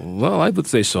 Oh. Well, I would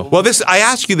say so. Well, I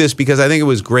asked you this because I think it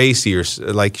was Gracie or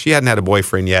like she hadn't had a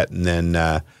boyfriend yet, and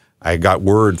then I got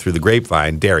word through the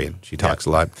grapevine. Darian, she talks a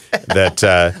lot,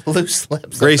 that Loose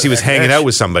lips. Gracie was hanging out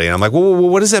with somebody, and I'm like, well,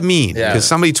 what does that mean? Yeah. Because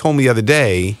somebody told me the other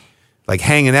day, like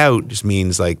hanging out just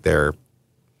means like they're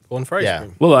Going for ice Yeah.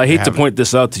 cream. Well, I hate to haven't. point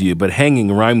this out to you, but hanging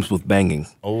rhymes with banging.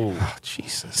 Oh.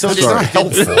 Jesus. So That's not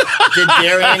helpful. Did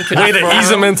Darian Way to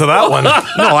ease him into that one.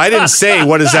 No, I didn't say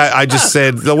what is that. I just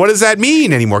said what does that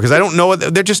mean anymore? Because I don't know.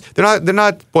 They're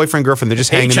not boyfriend girlfriend. They're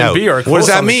just hanging out. H&B are What close does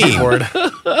that on the mean? keyboard.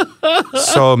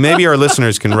 So maybe our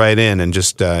listeners can write in and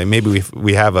just maybe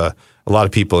we have a lot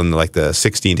of people in like the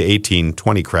 16 to 18,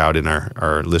 20 crowd in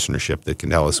our listenership that can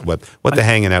tell us what the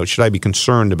hanging out. Should I be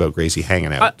concerned about Gracie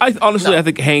hanging out? I honestly, I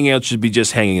think hanging out should be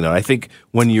just hanging out. I think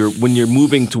when you're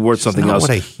moving towards something not else,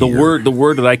 what I the hear.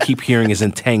 word that I keep hearing is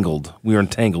entangled. We are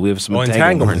entangled. We have some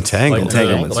Entanglement. We're entangled. Like,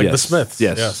 Entanglements, like the yes. Smiths.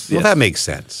 Yes. Yes. Well, that makes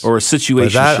sense. Or a But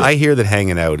situation. I hear that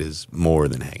hanging out is more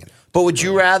than hanging out. But would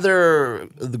you rather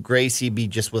the Gracie be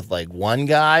just with like one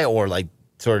guy or like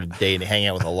sort of dating, hang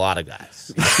out with a lot of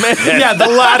guys? Yeah, the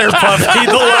latter, Puffy,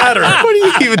 the latter. What are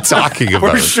you even talking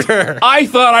about? For sure. I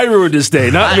thought I ruined this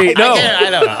day, not me. No. I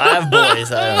don't know. I have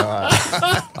boys. I don't know.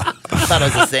 I thought it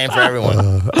was the same for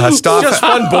everyone. Stoff, Just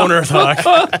fun boner talk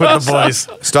with the boys.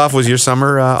 Stoff, was your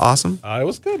summer awesome? It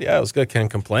was good. Yeah, it was good. Can't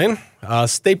complain.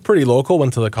 Stayed pretty local.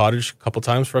 Went to the cottage a couple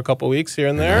times for a couple weeks here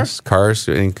and there. Yes.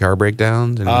 Any car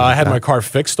breakdowns? I had my car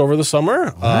fixed over the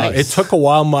summer. It took a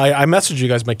while. I messaged you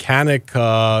guys. Mechanic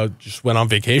just went on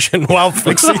vacation while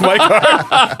fixing my car.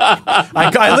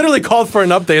 I literally called for an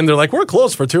update, and they're like, "We're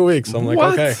closed for 2 weeks." I'm like,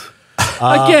 What? "Okay."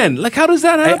 Again, like how does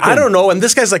that happen? I don't know. And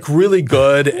this guy's like really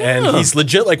good, and he's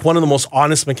legit like one of the most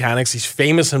honest mechanics. He's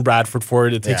famous in Bradford for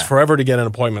it. It takes Yeah. forever to get an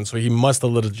appointment, so he must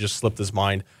have literally just slipped his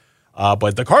mind.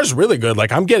 But the car's really good.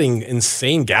 Like I'm getting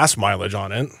insane gas mileage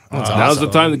on it. Now's the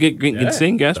time to get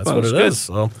insane gas That's mileage. what it Good. is.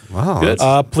 So Wow.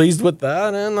 Good. pleased with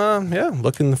that, and yeah,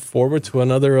 looking forward to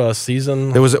another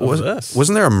season. There of this.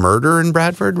 wasn't there a murder in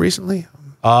Bradford recently?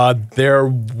 There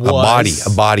was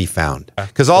A body found.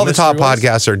 Because all the top mystery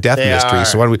podcasts are death They mysteries. are,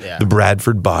 So why don't we, yeah. the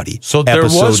Bradford body. So there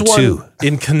was episode one 2.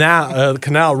 in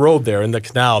Canal Road there in the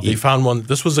canal. They found one.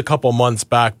 This was a couple months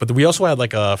back, but we also had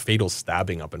like a fatal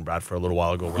stabbing up in Bradford a little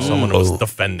while ago where someone was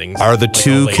defending. Are the like, a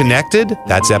two lady. connected?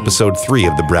 That's episode 3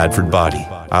 of the Bradford body.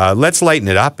 Let's lighten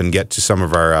it up and get to some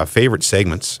of our favorite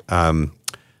segments.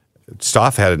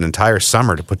 Stoff had an entire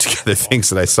summer to put together things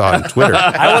that I saw on Twitter.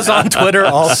 I was on Twitter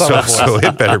all summer. So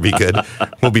it better be good.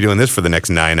 We'll be doing this for the next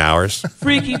 9 hours.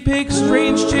 Freaky pigs,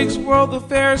 strange chicks, world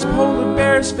affairs, polar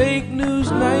bears, fake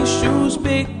news, nice shoes,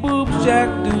 big boobs, jack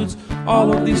dudes.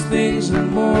 All of these things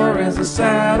and more as I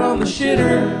sat on the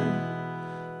shitter.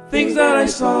 Things that I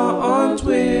saw on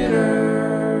Twitter.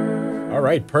 All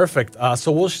right, perfect.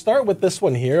 So we'll start with this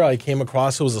one here. I came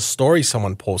across, it was a story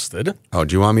someone posted. Oh,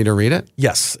 do you want me to read it?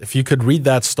 Yes, if you could read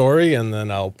that story, and then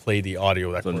I'll play the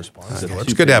audio that corresponds to it.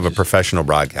 It's good to have a professional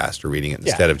broadcaster reading it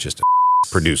instead of just a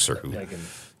producer who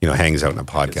hangs out in a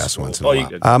podcast once in a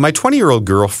while. My 20-year-old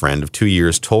girlfriend of 2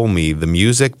 years told me the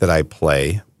music that I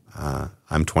play,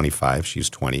 I'm 25, she's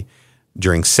 20,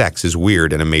 during sex is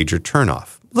weird and a major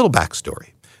turnoff. Little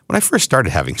backstory. When I first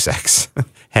started having sex,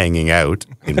 hanging out,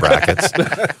 in brackets,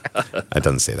 that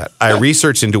doesn't say that, I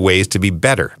researched into ways to be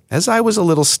better, as I was a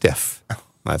little stiff.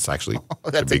 That's actually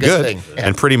That's be a good thing. Yeah.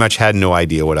 and pretty much had no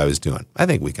idea what I was doing. I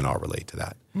think we can all relate to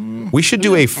that. We should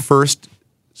do a first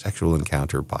sexual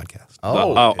encounter podcast. I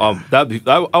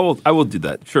will do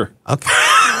that. Sure. Okay.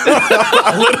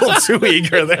 A little too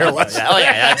eager there. Oh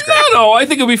yeah, that's great. No, I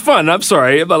think it'll be fun. I'm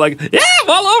sorry, but like, yeah, I'm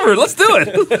all over it. Let's do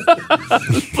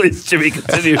it. Please, Jimmy,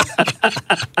 continue.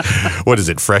 What is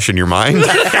it, fresh in your mind?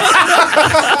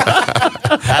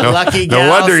 That lucky gal, No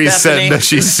wonder he Stephanie. said that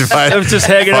she's I'm just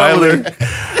hanging out with her.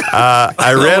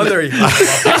 I read.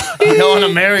 You don't want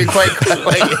to marry quite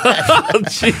quickly. Oh,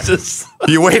 Jesus.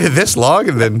 You waited this long,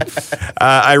 and then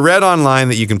I read online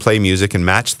that you can play music and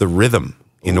match the rhythm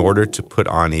in order to put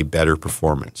on a better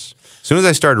performance. As soon as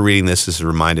I started reading this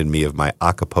reminded me of my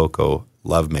Acapulco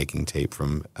lovemaking tape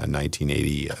from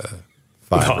 1985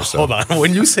 or so. Hold on.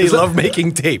 When you say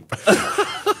lovemaking tape,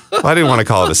 Well, I didn't want to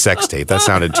call it a sex tape. That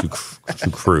sounded too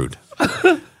crude.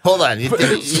 Hold on.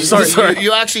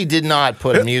 You actually did not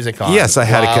put music on. Yes, I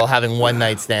had while having one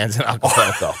night stands in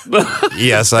Acapulco.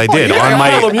 Yes, I did. On my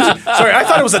sorry, I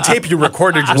thought it was a tape you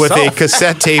recorded yourself. with a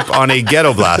cassette tape on a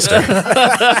ghetto blaster.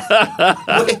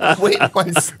 wait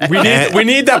 1 second. We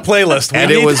need that playlist. We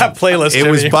need that playlist. It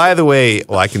was, Jimmy. by the way,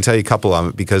 well, I can tell you a couple of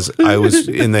them because I was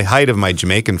in the height of my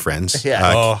Jamaican friends,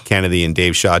 Yeah. Kennedy and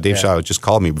Dave Shaw. Dave Shaw just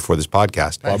called me before this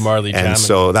podcast. Bob Marley jamming. And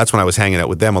so that's when I was hanging out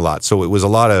with them a lot. So it was a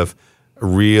lot of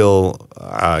real,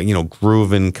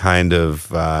 grooving kind of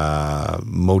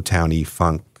Motown-y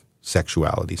funk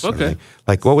sexuality sort of thing.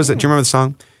 Like, what was it? Do you remember the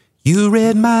song? You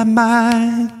read my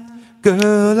mind,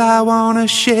 girl, I want to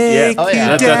shake Oh,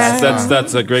 yeah. you down.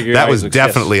 That's a Gregory That was Isaacs, yes.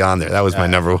 definitely on there. That was my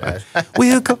number one.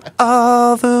 We'll go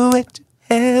all the way to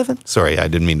heaven. Sorry, I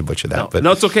didn't mean to butcher that. But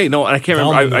No, it's okay. No, I can't Down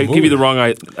remember. the I give you the wrong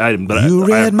item. But you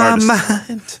read my artist.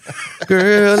 mind,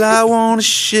 girl, I want to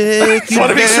shake you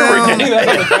want to make sure we're down. getting that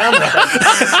on the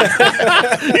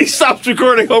camera. He stops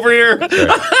recording over here. Good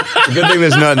thing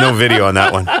there's no video on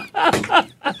that one.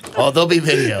 Oh, there'll be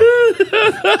video.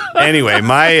 Anyway,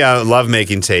 my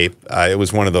lovemaking tape, it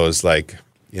was one of those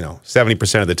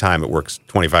 70% of the time it works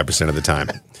 25% of the time.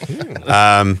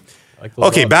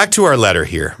 Okay, back to our letter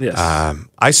here. Yes.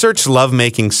 I searched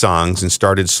lovemaking songs and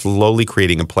started slowly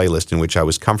creating a playlist in which I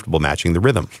was comfortable matching the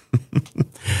rhythm.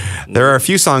 There are a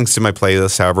few songs to my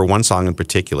playlist, however, one song in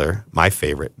particular, my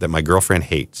favorite, that my girlfriend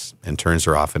hates and turns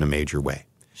her off in a major way.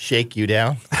 Shake you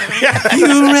down.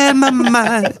 You read my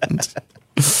mind.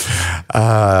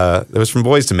 There was from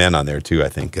Boys to Men on there too, I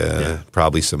think.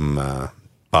 Probably some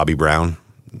Bobby Brown,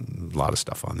 a lot of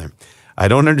stuff on there. I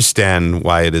don't understand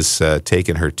why it has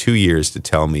taken her 2 years to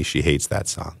tell me she hates that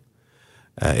song.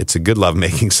 It's a good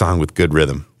lovemaking song with good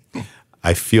rhythm.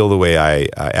 I feel the way I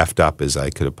effed up as I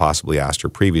could have possibly asked her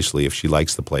previously if she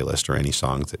likes the playlist or any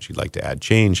songs that she'd like to add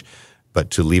change.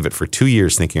 But to leave it for 2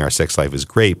 years thinking our sex life is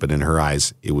great, but in her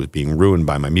eyes it was being ruined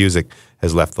by my music,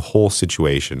 has left the whole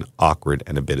situation awkward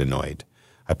and a bit annoyed.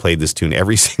 I played this tune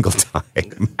every single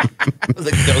time.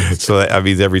 So that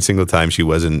means every single time she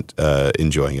wasn't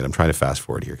enjoying it. I'm trying to fast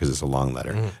forward here because it's a long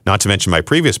letter. Not to mention my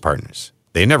previous partners.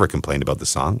 They never complained about the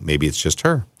song. Maybe it's just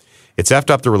her. It's effed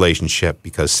up the relationship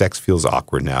because sex feels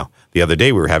awkward now. The other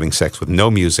day we were having sex with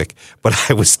no music, but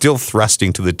I was still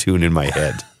thrusting to the tune in my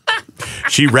head.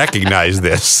 She recognized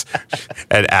this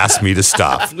and asked me to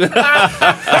stop.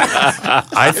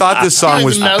 I thought this song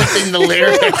was... mouthing the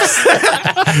lyrics.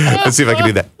 Let's see if I can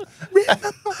do that.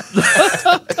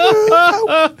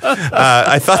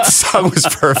 I thought the song was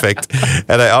perfect,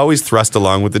 and I always thrust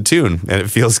along with the tune, and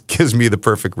it gives me the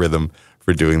perfect rhythm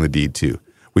for doing the deed too.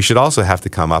 We should also have to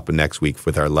come up next week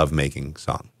with our lovemaking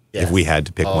song if we had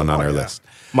to pick one on our list.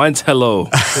 Mine's hello.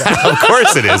 Of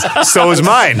course it is. So is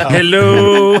mine.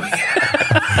 Hello.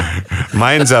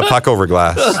 Mine's puck over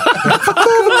glass. Puck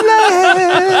over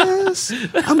glass.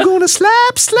 I'm gonna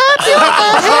slap you.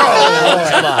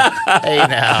 Hey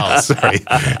now. Sorry,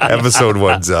 episode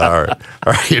 1's are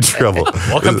in trouble.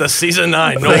 Welcome to season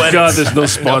 9. No Thank edits. God there's no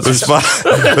sponsors.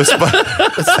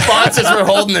 The sponsors were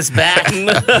holding us back.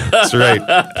 That's right.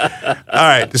 All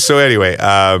right. So anyway,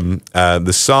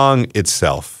 the song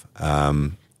itself.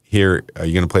 Here, are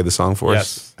you going to play the song for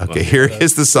us? Yes. Okay. Here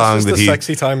is the song This is that the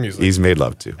sexy time music. he's made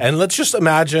love to. And let's just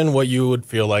imagine what you would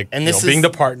feel like And this being is the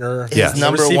partner. Yes. on the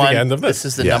Number receiving one. end of This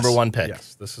is the Yes. number 1 pick.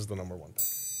 Yes, this is the number 1 pick.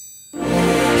 So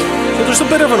there's a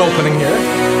bit of an opening here.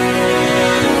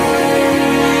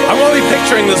 I'm only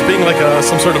picturing this being like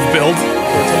some sort of build.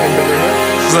 Or something bigger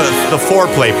here. This is the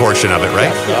foreplay portion of it,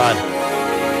 right? God.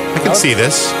 I can see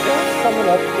this. Yeah, coming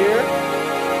up here.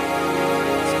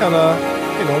 It's kind of,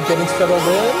 getting settled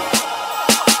in.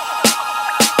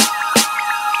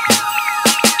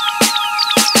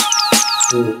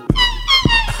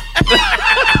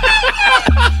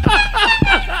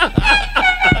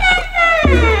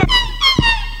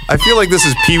 I feel like this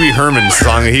is Pee Wee Herman's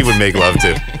song that he would make love to.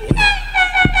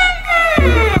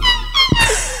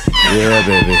 Yeah,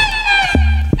 baby.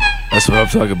 That's what I'm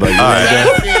talking about. You right.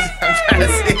 ready, Dan? I'm trying to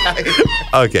see how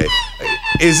you... Okay.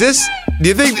 Is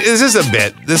this a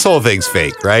bit? This whole thing's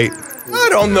fake, right? I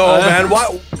don't know, man.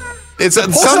 What? It's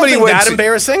Somebody somebody went that to-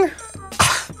 embarrassing?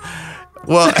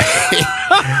 Well,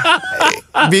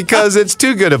 because it's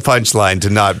too good a punchline to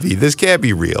not be. This can't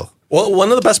be real. Well, one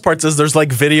of the best parts is there's like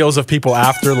videos of people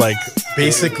after like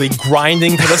basically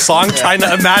grinding to the song, trying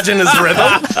to imagine his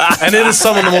rhythm, and it is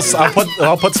some of the most.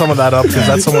 I'll put some of that up because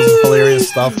that's some of the hilarious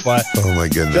stuff. But Oh my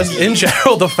goodness. just in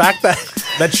general, the fact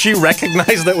that she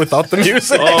recognized it without the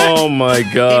music. Oh my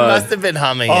He God. must have been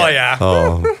humming Oh it. yeah.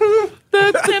 Oh, my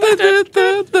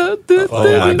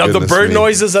the goodness bird me.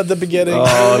 noises at the beginning.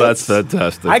 Oh, that's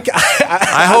fantastic. I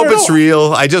hope don't it's know.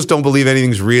 real. I just don't believe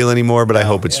anything's real anymore, but I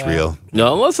hope it's real.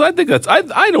 No, listen, I think that's.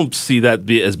 I don't see that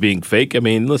as being fake. I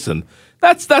mean, listen,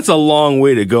 that's a long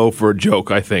way to go for a joke.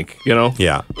 I think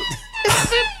Yeah.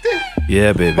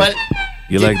 Yeah, baby. But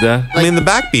You like that? I mean, the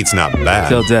backbeat's not bad.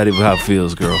 Tell Daddy how it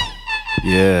feels, girl.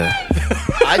 Yeah.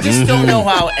 I just don't know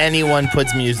how anyone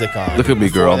puts music on. Look at me,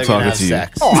 girl. I'm before they're gonna talking to have you.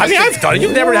 sex. Oh, I mean, I've done it.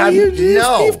 You've never had.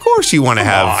 No. Of course you want to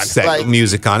have like-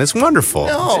 music on. It's wonderful.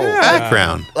 No.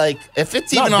 Background. Like if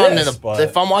it's Not even on, this, but-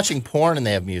 if I'm watching porn and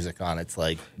they have music on, it's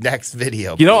like next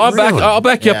video. I'll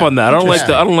back you up Yeah. on that. I don't like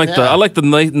the. I don't like the. Yeah. I like the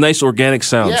nice organic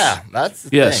sounds. Yeah, that's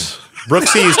the Yes. thing.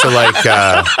 Brooksy used to like.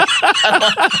 I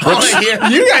want to hear.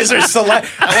 You guys are select.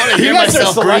 I want to You hear guys are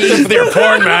myself selective breathe. with your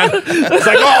porn, man. It's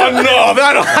like, oh no,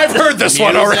 I've heard this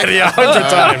one Music. already 100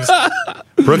 times.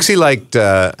 Brooksy liked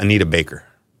Anita Baker.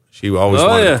 She always Oh,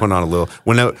 wanted yeah. to put on a little.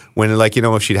 When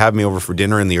if she'd have me over for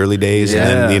dinner in the early days, and Yeah.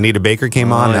 then the Anita Baker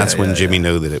came on, yeah, that's when Jimmy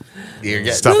knew that You're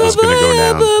getting- stuff was going to go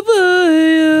down.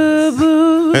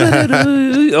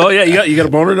 Oh yeah, you got a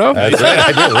boner now? That's right.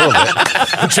 I did a little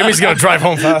bit. Jimmy's gonna drive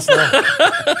home fast now.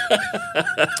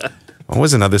 What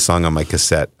was another song on my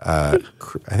cassette? I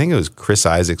think it was Chris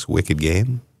Isaac's "Wicked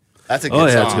Game." That's a good Oh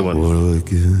yeah, song. that's a good one. What a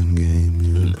good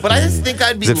game. But I just think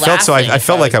I'd be. It felt so. laughing I if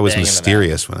felt like I was banging to that.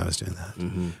 mysterious when I was doing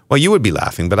that. Well, you would be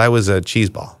laughing, but I was a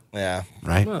cheeseball, Yeah.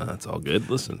 right? Oh, that's all good.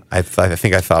 Listen. I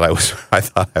thought I was. I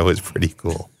thought I was pretty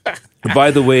cool.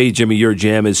 By the way, Jimmy, your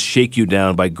jam is "Shake You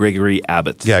Down" by Gregory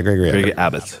Abbott. Yeah, Gregory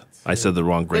Abbott. I said the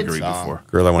wrong Gregory song. before.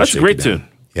 Girl, I want That's to a shake great you down. tune.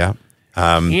 Yeah.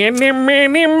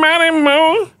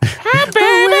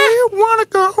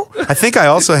 I think I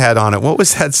also had on it. What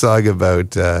was that song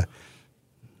about?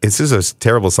 This is a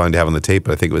terrible song to have on the tape,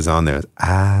 but I think it was on there.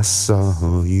 I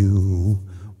saw you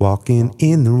walking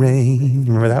in the rain.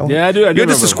 Remember that one? Yeah, I do. You're just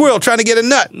remember. a squirrel trying to get a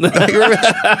nut.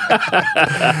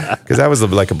 Because that was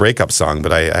like a breakup song,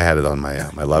 but I had it on my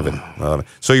lovin'.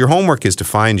 So your homework is to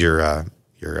find your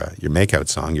makeout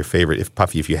song, your favorite. If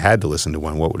Puffy, if you had to listen to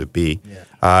one, what would it be?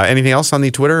 Anything else on the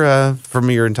Twitter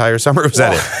from your entire summer? Or was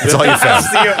that it? That's all you found.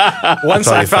 Once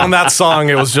all I you found that song,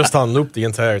 it was just on loop the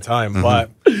entire time.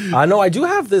 But no, I do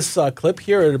have this clip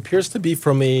here. It appears to be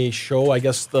from a show, I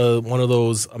guess one of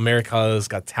those America's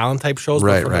Got Talent type shows,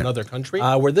 Right, but from right. another country,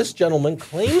 where this gentleman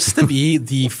claims to be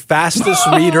the fastest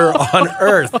reader on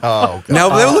Earth. Oh, God. Now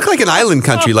they look like an island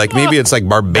country, like maybe it's like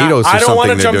Barbados or I don't something. want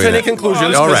to they're jump to doing any that.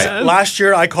 conclusions. All 'Cause right. last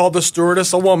year I called the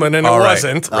stewardess a woman and it All right.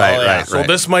 wasn't. Right, Oh, yeah. right, So right.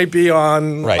 this might be on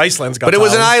in Iceland's Got But it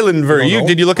was an Talent. island version.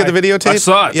 Did you look at the videotape? I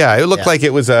saw it. Yeah, it looked like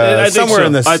it was I think somewhere so.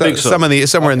 in the I think so.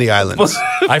 somewhere in the islands.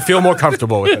 I feel more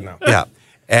comfortable with it now. Yeah.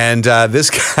 And this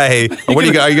guy, what are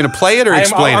you going to play it or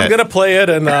explain I'm it? going to play it,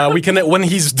 and we can, when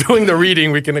he's doing the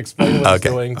reading, we can explain what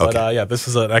he's doing. But okay. yeah, this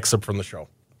is an excerpt from the show.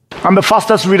 I'm the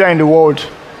fastest reader in the world.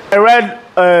 I read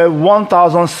a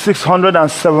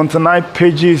 1,679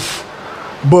 pages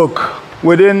book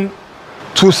within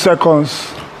 2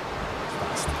 seconds.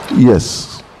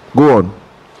 Yes. Go on.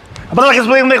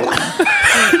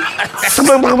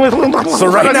 So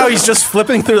right now he's just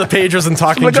flipping through the pages and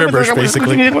talking gibberish,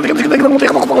 basically. What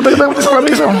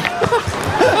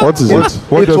is it?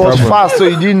 What It just was happened? fast, so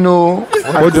you didn't know.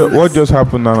 What just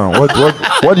happened now?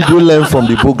 What did you learn from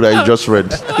the book that you just read?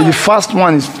 The first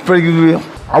one is pretty good.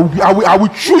 I will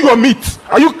chew your meat.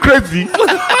 Are you crazy?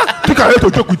 Think I have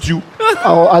to joke with you.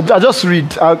 I just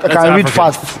read. I can read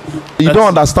fast. You don't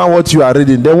understand what you are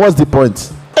reading. Then what's the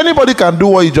point? Anybody can do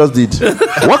what you just did.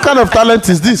 What kind of talent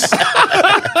is this?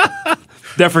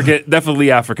 Definitely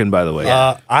African, by the way.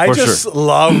 I For just sure.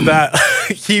 love that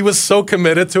he was so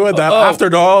committed to it that after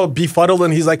it all befuddled,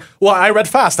 and he's like, "Well, I read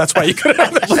fast. That's why you could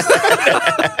have it."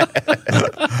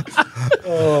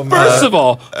 First of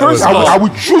all, I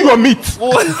will chew your meat.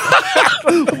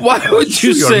 why would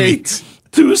you your say meat.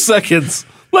 2 seconds?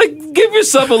 Like, give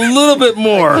yourself a little bit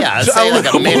more. Yeah, say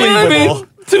like a You know what I minute. mean?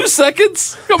 2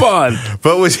 seconds? Come on.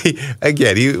 But was he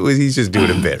again? He's just doing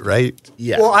a bit, right?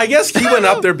 Yeah. Well, I guess he went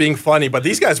up there being funny, but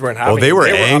these guys weren't having. Oh, they it. were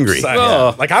angry. upset.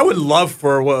 Oh. Like I would love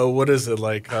for what is it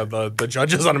like the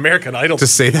judges on American Idol To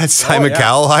say that, Simon yeah.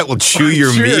 Cowell, I will chew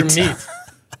your meat.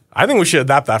 I think we should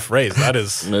adapt that phrase. That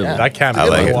is that can't be I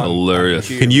like the it. one. Hilarious.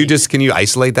 Can you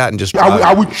isolate that and just?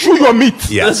 I will chew your meat.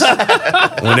 Yes.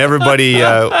 When everybody,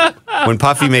 when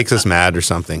Puffy makes us mad or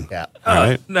something. Yeah. All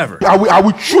right. Never. I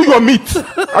will chew your meat.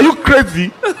 Are you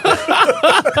crazy?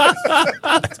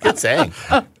 It's good saying.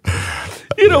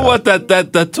 You know what? That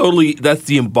totally, that's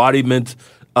the embodiment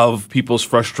of people's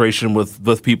frustration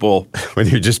with people When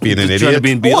you're just being an trying idiot. to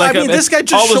be Well, like, I mean, this guy all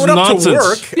just this showed up to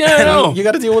nonsense. work. Yeah, I and know. You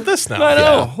got to deal with this now. I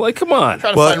know. Like, come on.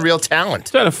 Trying to Well- find real talent.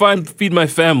 Trying to feed my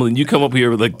family, and you come up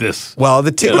here like this. Well,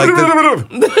 the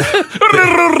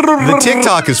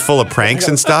TikTok is full of pranks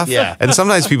and stuff. Yeah. And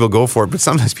sometimes people go for it, but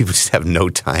sometimes people just have no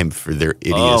time for their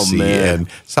idiocy. man. And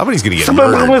somebody's going to get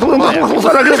murdered.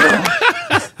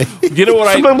 You know what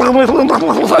I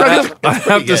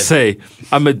have to good. say?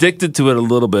 I'm addicted to it a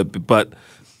little bit, but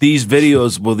these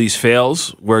videos, these fails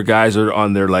where guys are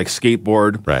on their like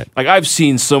skateboard, Right. Like I've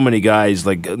seen so many guys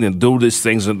like do these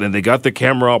things and they got the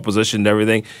camera all positioned and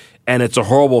everything, and it's a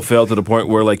horrible fail to the point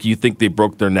where like you think they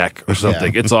broke their neck or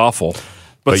something. It's awful,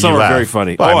 but some you are laugh. very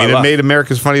funny. Well, I mean, it laugh. made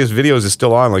America's Funniest Videos is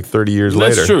still on like 30 years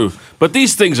later. That's true, but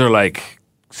these things are like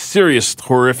serious,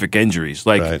 horrific injuries.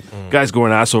 Like Right. guys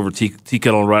going ass over tea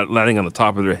kettle and landing on the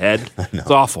top of their head. It's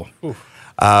awful.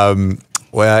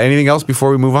 Well, anything else before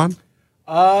we move on?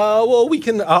 Well, we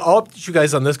can. I'll update you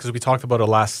guys on this because we talked about it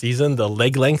last season. The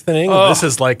leg lengthening. This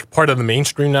is like part of the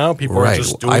mainstream now. People are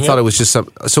just doing it. I thought it was just some.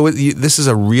 So this is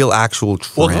a real actual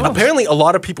trend. Well, apparently, a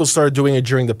lot of people started doing it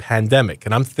during the pandemic,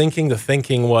 and I'm thinking the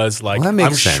thinking was like, Well, that makes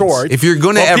I'm sense. short. If you're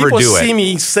gonna Well, ever people do it- see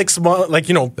me 6 months, like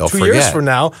They'll 2 years forget. from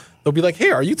now, they'll be like, "Hey,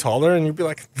 are you taller?" And you'll be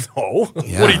like, "No."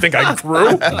 Yeah. What do you think I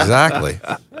grew? Exactly.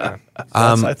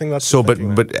 I think that's So, the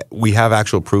thinking there. but we have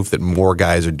actual proof that more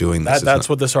guys are doing this. That's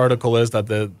what this article is. That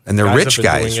the And they're guys rich have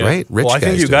been guys, doing it. right? Rich well, I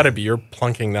think guys you do got to it. be. You're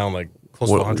plunking down like close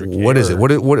to 100. What is it?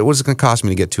 What is it going to cost me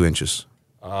to get 2 inches?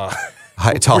 Taller.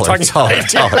 talking Taller.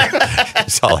 I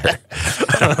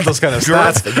don't know those kind of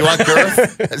stats. You want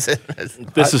girth?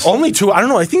 This is Only 2. I don't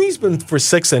know. I think he's been for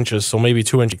 6 inches, so maybe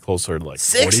 2 inches closer to like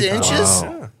 6 40 pounds. inches?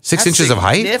 Yeah. 6 inches of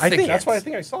height? I think that's why I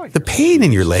think I saw it. The pain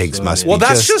in your legs must Well, be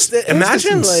that's just that's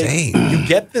imagine just like insane. you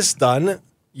get this done,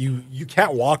 you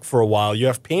can't walk for a while, you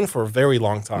have pain for a very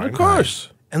long time. of course.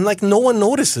 And like no one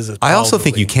notices it. I also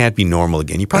think probably. you can't be normal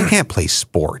again. You probably can't play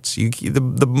sports. The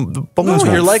bones No, won't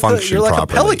you're like function you're like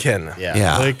properly. a pelican.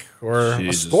 Yeah. Like or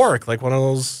Jesus. a stork, like one of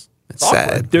those. It's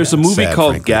sad. There's a It's movie sad,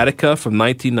 called frankly. Gattaca from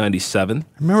 1997.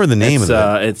 I remember the name It's,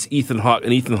 of it. it's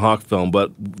an Ethan Hawke film,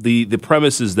 but the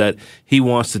premise is that he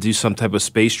wants to do some type of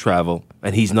space travel,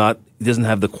 and he doesn't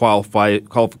have the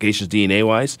qualifications DNA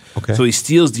wise. Okay. So he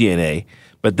steals DNA,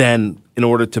 but then in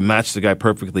order to match the guy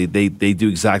perfectly, they do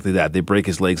exactly that. They break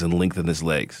his legs and lengthen his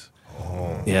legs.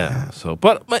 Yeah. So,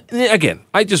 but again,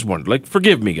 I just wonder. Like,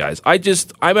 forgive me, guys.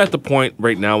 I'm at the point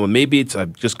right now, and maybe it's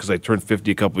just because I turned 50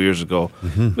 a couple years ago.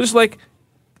 But it's like,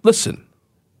 listen,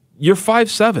 you're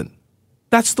 5'7".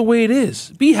 That's the way it is.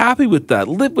 Be happy with that.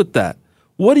 Live with that.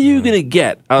 What are you going to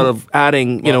get out of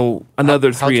adding,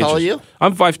 another 3 inches? How tall are you?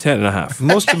 I'm 5'10" and a half.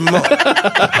 No, it's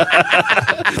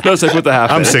like with the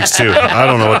half. I'm in it. 6'2". I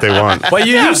don't know what they want. But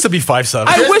you used to be 5'7".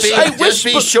 I wish. Just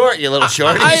be short, you little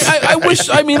shorties. I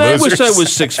wish. I mean, I wish I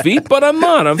was 6 feet, but I'm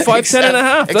not. I'm 5'10" and a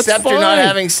half. That's Except fine. you're not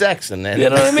having sex, and then You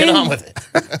know what I mean? get on with it.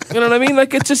 You know what I mean?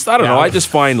 Like it's just. I don't know. I just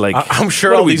find like. I'm sure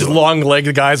what all are we these doing?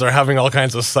 long-legged guys are having all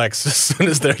kinds of sex as soon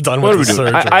as they're done What are with we the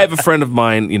doing? surgery. I have a friend of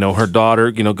mine. Her daughter.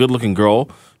 Good-looking girl.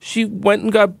 She went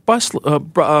and got butt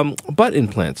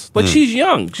implants. Like she's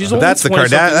young. She's only That's the 20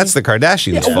 something. That's the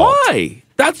Kardashians' Yeah, fault. why?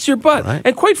 That's your butt. Right.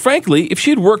 And quite frankly, if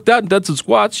she had worked out and done some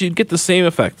squats, she'd get the same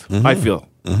effect. I feel.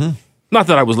 Not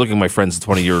that I was looking at my friend's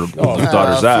 20-year-old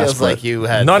daughter's ass. Feels but like you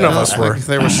had. None of us I were. think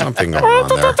there was something going on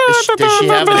there. Does she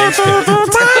have an Instagram?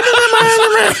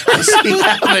 Does she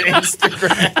have an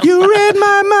Instagram? You read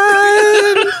my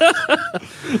mind.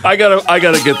 I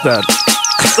gotta get that.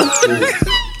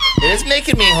 It is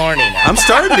making me horny now. I'm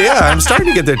starting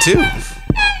to get there too.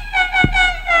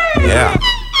 Yeah.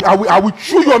 I will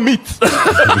chew your meat.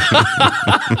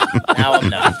 Now I'm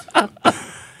not.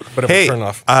 But it Hey, was turn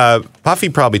off. Puffy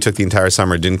probably took the entire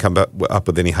summer, didn't come up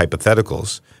with any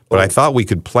hypotheticals, but I thought we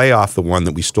could play off the one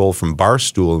that we stole from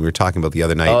Barstool and we were talking about the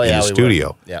other night in the we studio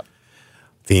were. Yep.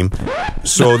 theme.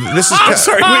 So this is I'm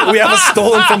sorry, we have a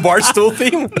stolen from Barstool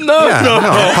theme? No, no,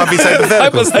 Puffy's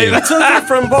hypotheticals theme. Took it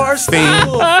from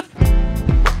Barstool.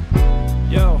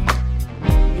 Yo,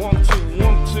 1, 2,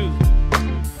 1, 2.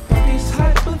 These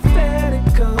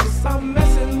hypotheticals are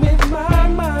messing with my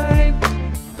mind.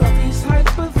 These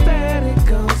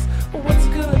hypotheticals, what's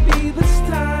gonna be this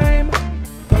time?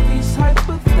 These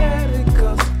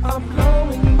hypotheticals are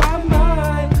blowing my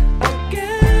mind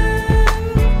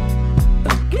again.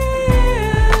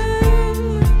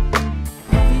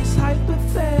 These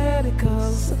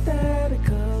hypotheticals,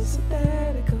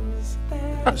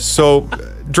 So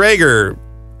Drager,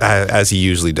 as he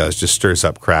usually does, just stirs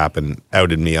up crap and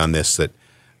outed me on this, that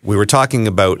we were talking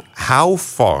about how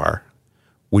far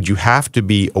would you have to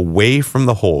be away from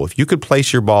the hole? If you could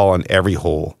place your ball on every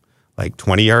hole, like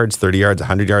 20 yards, 30 yards,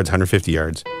 100 yards, 150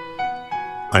 yards,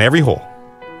 on every hole,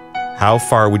 how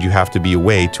far would you have to be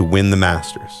away to win the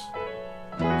Masters?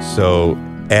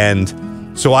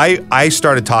 So I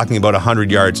started talking about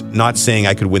 100 yards, not saying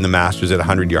I could win the Masters at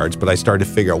 100 yards, but I started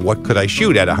to figure out what could I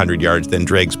shoot at 100 yards. Then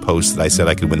Drake's post that I said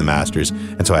I could win the Masters.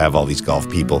 And so I have all these golf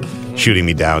people shooting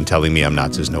me down, telling me I'm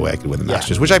nuts. There's no way I could win the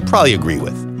Masters, which I probably agree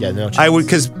with. Yeah, no chance. I would,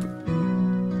 because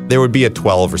there would be a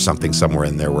 12 or something somewhere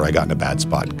in there where I got in a bad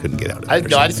spot and couldn't get out of it.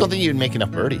 I just don't think you'd make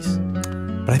enough birdies.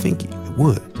 But I think it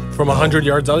would. From 100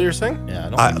 yards out, you're saying? Yeah, I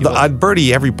don't think you would. I'd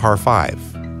birdie every par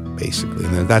 5, basically.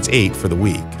 And that's 8 for the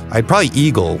week. I'd probably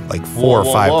eagle like 4 or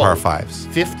 5 par 5s.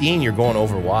 15, you're going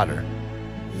over water.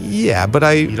 Yeah, but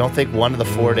You don't think one of the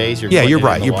 4 days you're yeah, putting you're it in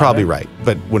right. the You're water? probably right.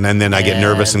 But then I get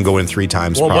nervous and go in 3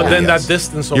 times. Well, probably, but then yes. that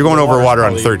distance You're going over is water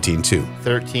on probably- 13 too.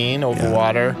 13 over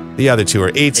water. The other 2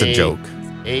 are 8's a 8. joke.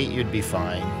 8, you'd be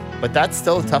fine. But that's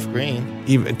still a tough green.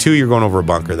 Even 2, you're going over a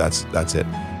bunker. That's it.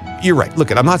 You're right. Look,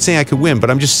 I'm not saying I could win,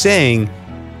 but I'm just saying.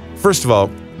 First of all,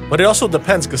 But it also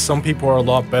depends because some people are a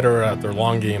lot better at their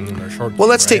long game than their short game. well,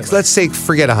 let's right? take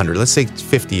forget 100. Let's say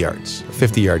 50 yards, a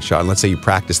 50-yard shot, and let's say you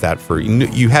practice that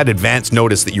you had advance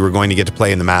notice that you were going to get to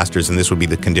play in the Masters, and this would be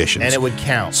the conditions. And it would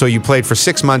count. So you played for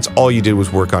 6 months. All you did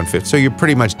was work on 50. So you're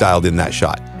pretty much dialed in that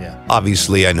shot. Yeah.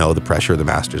 Obviously, I know the pressure of the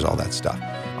Masters, all that stuff.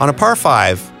 On a par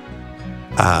 5,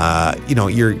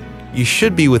 you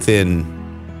should be within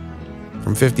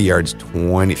from 50 yards,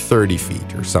 20, 30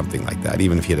 feet or something like that.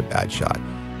 Even if you hit a bad shot,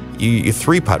 you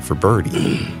 3-putt for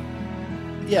birdie.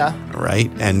 Yeah.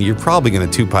 Right? And you're probably going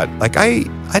to 2-putt. Like I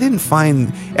didn't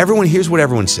find everyone. Here's what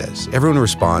everyone says. Everyone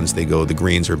responds. They go, the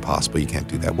greens are impossible. You can't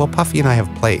do that. Well, Puffy and I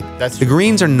have played. That's the true.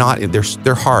 greens are not.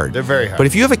 They're hard. They're very hard. But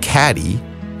if you have a caddy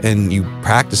and you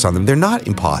practice on them, they're not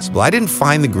impossible. I didn't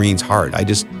find the greens hard.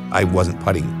 I wasn't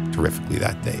putting terrifically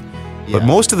that day. But Yeah.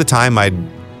 most of the time, I'd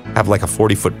have like a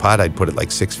 40-foot putt. I'd put it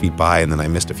like 6 feet by, and then I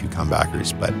missed a few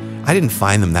comebackers. But I didn't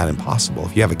find them that impossible.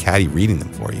 If you have a caddy reading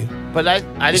them for you. But I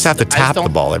You just have to tap the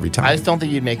ball every time. I just don't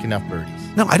think you'd make enough birdies.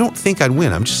 No, I don't think I'd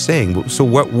win. I'm just saying. So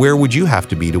where would you have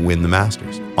to be to win the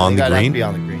Masters? On the I'd have to green? be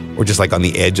on the green. Or just like on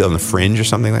the edge, on the fringe or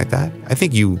something like that? I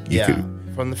think you could.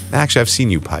 From the Actually, I've seen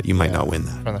you putt. You might not win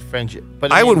that. from the fringe.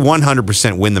 But I would mean,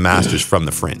 100% win the Masters from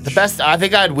the fringe. the best. I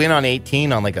think I'd win on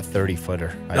 18 on like a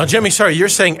 30-footer. Now, Jimmy, sorry, you're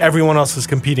saying everyone else is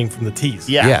competing from the tees.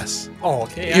 Yeah. Yes. Oh,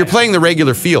 okay. You're playing the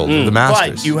regular field of the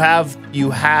Masters. But you have the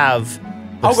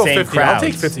I'll go same 50. crowds. I'll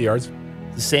take 50 yards.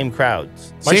 The same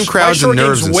crowds. Same crowds my short and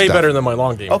nerves game's and way stuff. better than my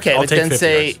long game. Okay, I'll but take then 50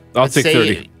 say yards. I'll let's take say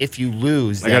 30. if you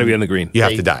lose, I got to then be on the green. You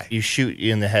have they- to die. You shoot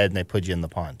you in the head and they put you in the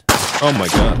pond. Oh my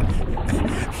God.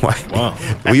 Wow.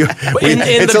 in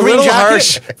It's the a green little jacket?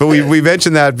 harsh, but we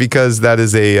mentioned that because that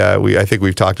is I think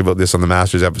we've talked about this on the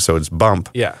Masters episodes. Bump.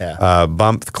 Yeah.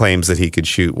 Bump claims that he could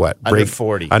shoot Under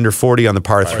 40. Under 40 on the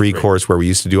par 3 course where we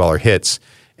used to do all our hits.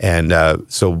 And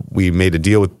so we made a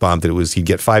deal with Bump that he'd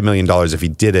get $5 million if he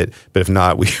did it, but if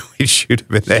not, we'd shoot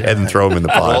him in the head and throw him in the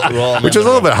pond, Roll him which in was a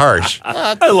the little bit harsh.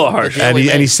 A little harsh. And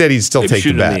he said he'd still Maybe take the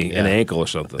shoot bet. an ankle or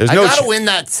something. There's I no gotta ch- win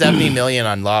that 70 million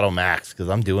on Lotto Max because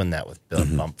I'm doing that with Bill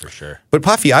Bump for sure. But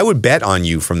Puffy, I would bet on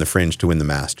you from the fringe to win the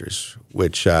Masters,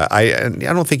 which I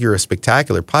don't think you're a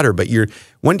spectacular putter, but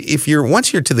once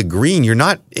you're to the green,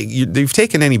 you've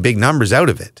taken any big numbers out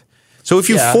of it. So if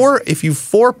you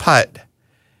four putt,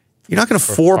 you're not going to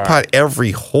four putt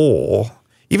every hole.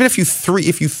 Even if you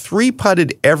three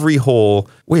putted every hole,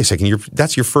 wait a second,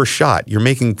 that's your first shot. You're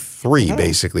making 3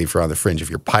 basically for on the fringe if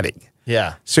you're putting.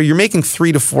 Yeah. So you're making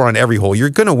 3 to 4 on every hole. You're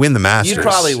going to win the Masters. You'd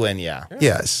probably win, yeah.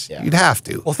 Yes, Yeah. you'd have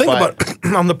to. Well, think But-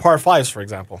 about on the par 5s, for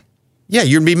example. Yeah,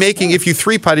 you'd be making if you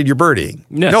 3 putted, you're birdieing.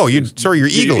 Yes. No, you're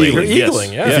eagling. You're Yes.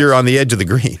 eagling, yeah. If you're on the edge of the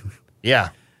green. Yeah.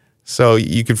 So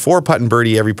you could 4 putt and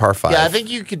birdie every par 5. Yeah, I think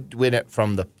you could win it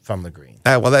from the green.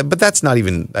 But that's not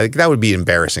even. That would be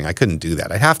embarrassing. I couldn't do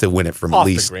that. I'd have to win it from Off at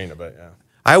least. the green a bit, yeah.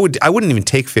 I wouldn't even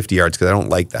take 50 yards because I don't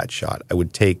like that shot. I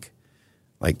would take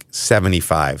like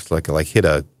 75, like hit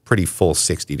a pretty full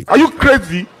 60 degree. Are you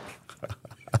crazy?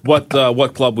 What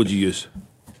club would you use?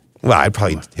 Well, I'd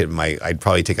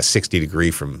probably take a 60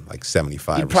 degree from like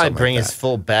 75. He'd or probably something bring like his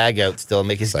full bag out still and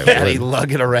make his I caddy would.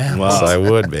 lug it around. that. So I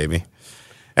would, baby.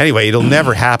 Anyway, it'll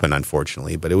never happen,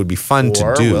 unfortunately, but it would be fun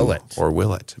Or to do. will it? Or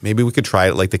will it? Maybe we could try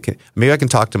it. Maybe I can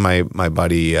talk to my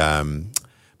buddy,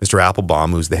 Mr.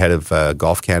 Applebaum, who's the head of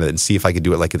Golf Canada, and see if I could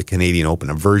do it like at the Canadian Open,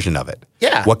 a version of it.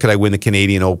 Yeah. What could I win the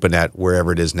Canadian Open at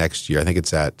wherever it is next year? I think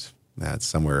it's at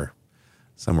somewhere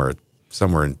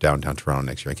in downtown Toronto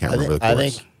next year. I can't remember the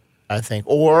course. I think.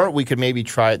 Or we could maybe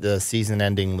try the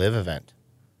season-ending live event.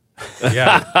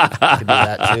 Yeah. We could do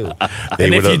that too.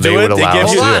 And if you do it, they give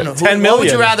us you to Hold do on. it. 10 What would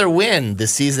you million. rather win? The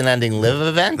season-ending live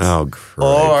event? Oh,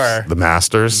 Christ. Or the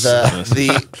Masters.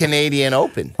 the Canadian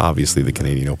Open? Obviously, the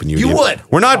Canadian Open. You would.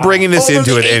 We're not bringing this Over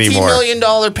into the it anymore. $18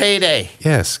 million payday.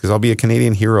 Yes, because I'll be a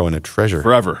Canadian hero and a treasure.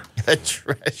 Forever. A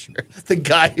treasure. The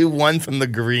guy who won from the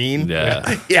green.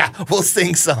 Yeah. Yeah, we'll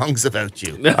sing songs about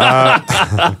you.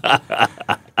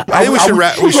 I think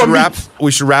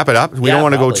we should wrap it up. We Yeah, don't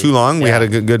want to go probably. too long. We Yeah. had a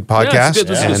good Yeah, podcast. it's good.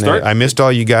 This is a and, start. I missed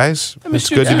all you guys. It's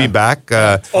good to be back.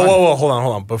 Whoa, hold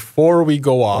on. Before we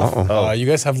go off, you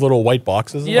guys have little white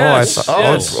boxes? Yes.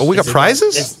 We got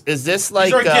prizes? Is this like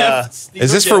These are gifts.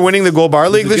 Is this for winning the Gold Bar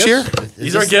League this year?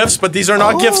 These are gifts, but these are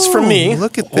not gifts from me.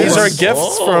 Look at These this. are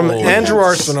gifts from Andrew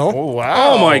Arsenault. Oh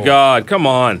wow! Oh my God! Come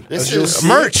on. This is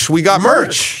Merch. We got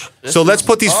merch. So let's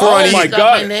put these 4 on each. my got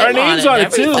God. my name Our names on on it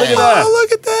it, too. and Look at everything. that. Oh,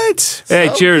 look at that.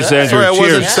 Hey, cheers, good. Andrew. Sorry, I wasn't,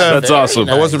 cheers. uh, That's very awesome.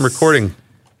 I wasn't Nice. recording.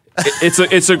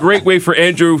 It's a great way for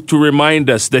Andrew to remind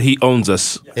us that he owns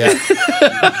us. Yeah,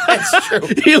 that's true.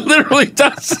 He literally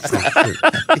does.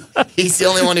 He's the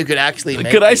only one who could actually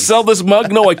make. Could I these. sell this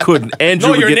mug? No, I couldn't. Andrew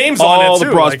No, would your get name's on all it, the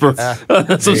too. Like, prosper. it's-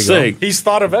 That's what I'm saying. He's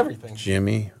thought of everything.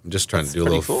 Jimmy, I'm just trying to do a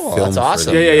little cool. film. That's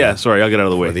awesome. For Yeah. Sorry, I'll get out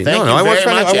of the way. Thank you I want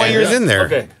very much, I want yours Andrew. in there.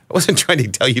 Okay. I wasn't trying to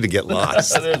tell you to get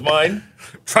lost. There's mine.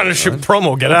 Trying to shoot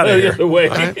promo. Get out of Get here. out of the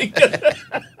way.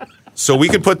 So we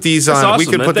could put these That's on. awesome, we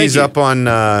could man. put Thank these you. up on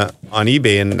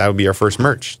eBay, and that would be our first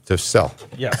merch to sell.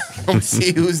 Yeah.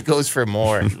 See who goes for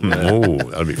more. Oh,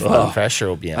 that would be fun. The pressure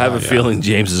will be on. I have a feeling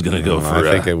James is going to go for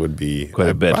I think it would be quite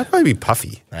a bit. I'd probably be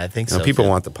puffy. I think You know, so. people too.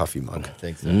 want the puffy mug. I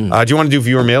think so. Do you want to do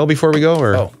viewer mail before we go?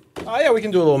 Or Oh. Yeah, we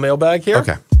can do a little mailbag here.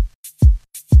 okay.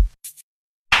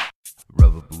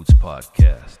 Rubber Boots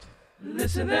Podcast.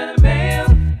 Listen to the mail.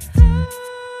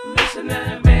 Listen to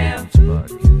the mail.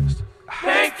 Podcast.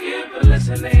 Thank you for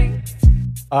listening.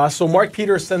 So Mark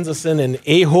Peter sends us in an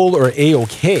A-hole or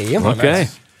A-OK. Okay.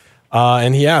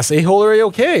 And he asks, A-hole or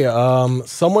A-OK?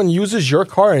 Someone uses your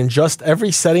car in just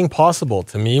every setting possible.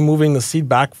 To me, moving the seat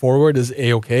back forward is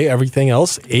A-OK. Everything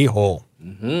else, A-hole.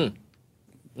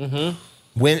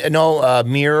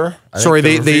 Mirror. I Sorry,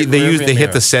 think they the use rearview they hit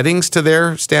mirror. the settings to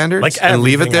their standards Like and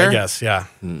leave it everything, there. I guess, yeah.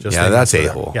 Just Yeah, leave that's it a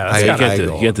there. hole. Yeah, that's I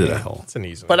kinda- get to that. A-hole. It's an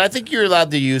easy one. But I think you're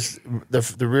allowed to use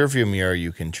the rear view mirror.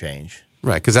 You can change.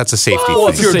 Right, because that's a safety Well,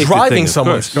 thing. if you're Safety driving thing, of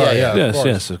someone's course. car, Yeah, yeah. yeah.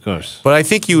 Yes, of course. But I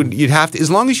think you'd have to,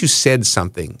 as long as you said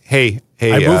something. Hey,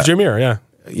 I moved your mirror, yeah.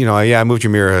 I moved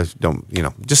your mirror. Don't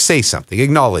just say something.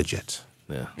 Acknowledge it.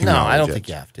 No, I don't Acknowledge think it.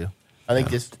 you have to. I think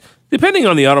just Depending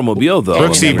on the automobile, though.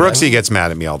 Brooksy gets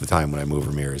mad at me all the time when I move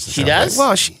her mirrors. and She stuff. does? Like,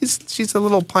 well, she's a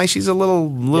little pie. She's a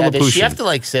little Yeah, does she pushy. have to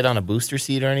like sit on a booster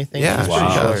seat or anything? Yeah, She's she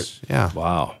pretty short. does. Yeah,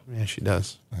 Wow. yeah, she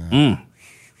does.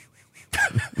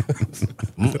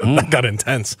 That got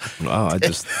intense. Wow. I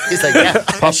just. He's like,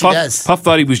 yeah, she does. Puff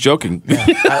thought he was joking.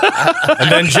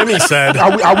 And then Jimmy said,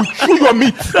 I will chew your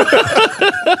meat.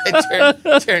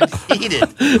 It turned heated.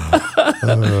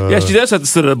 Yeah, she does have to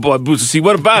sit on a booster seat.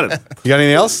 What about it? You got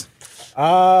anything else?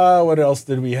 what else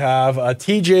did we have?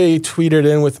 TJ tweeted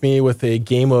in with me with a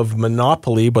game of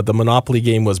Monopoly, but the Monopoly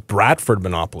game was Bradford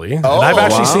Monopoly. And I've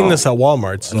actually seen this at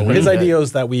Walmart. So his idea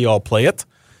is that we all play it.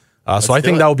 So I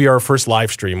think that will be our first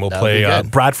live stream. We'll play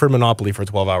Bradford Monopoly for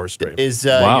 12 hours straight. Is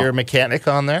your mechanic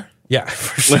on there? Yeah,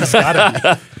 for sure. It's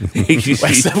gotta be.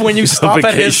 Except when you stop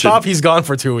at his stop, he's gone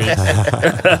for 2 weeks.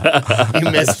 He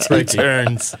missed 2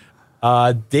 turns.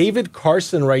 David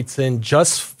Carson writes in,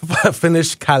 just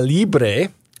finished Calibre.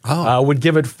 Would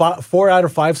give it 4 out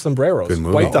of 5 sombreros. Good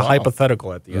movie. Quite the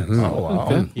hypothetical at the end. Mm-hmm. Oh, wow.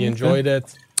 Okay. He enjoyed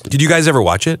it. Did you guys ever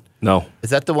watch it? No. Is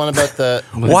that the one about the...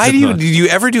 Why did you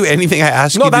ever do anything I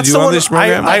asked you to do on this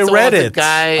program? I read it.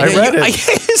 Guy, I read it. I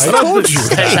told you. Is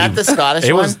that the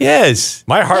Scottish one? Yes.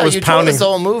 My heart was you pounding. told us the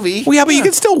whole movie. Well, yeah, but you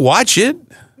can still watch it.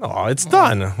 Oh, it's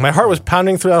done. My heart was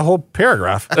pounding through that whole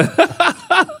paragraph.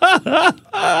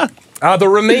 The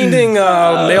remaining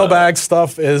mailbag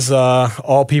stuff is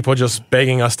all people just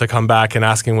begging us to come back and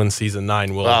asking when season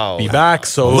 9 will be back.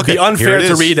 So it would be unfair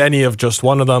to read any of just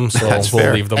one of them. So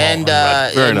we'll leave them all.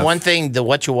 And one thing,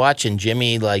 what you're watching,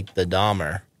 Jimmy liked the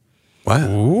Dahmer. What?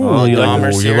 Ooh, you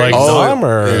Dahmer series. like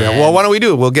Dahmer. Yeah. Well, why don't we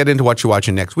do it? We'll get into what you're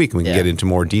watching next week, and we can get into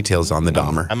more details on the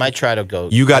Dahmer. I might try to go.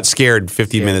 You got scared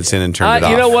 50 minutes in and turned it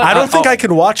off. You know what? I don't think I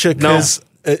could watch it because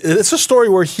it's a story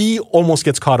where he almost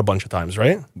gets caught a bunch of times,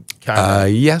 right?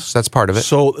 Yes, that's part of it.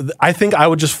 So I think I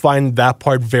would just find that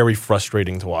part very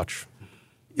frustrating to watch.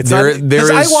 It's There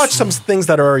I is- watch some things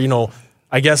that are,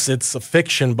 I guess it's a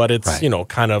fiction, but it's,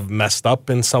 kind of messed up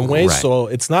in some ways. Right. So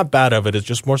it's not bad of it. It's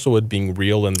just more so it being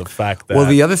real and the fact that. Well,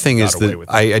 the other thing he is got away that with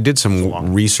it. I did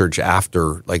some research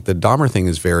after, like the Dahmer thing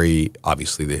is very,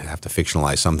 obviously they have to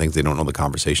fictionalize some things. They don't know the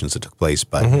conversations that took place,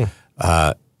 but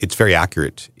it's very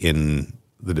accurate in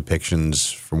the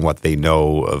depictions from what they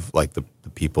know of like the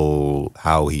people,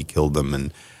 how he killed them.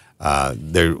 And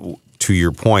there, to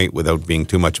your point, without being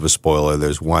too much of a spoiler,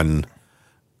 there's one,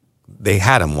 they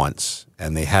had him once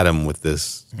and they had him with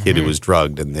this kid who was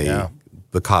drugged and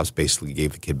the cops basically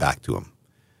gave the kid back to him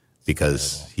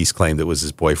because he's claimed it was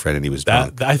his boyfriend and he was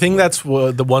drunk. I think that's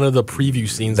one of the preview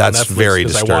scenes. That's on Netflix, very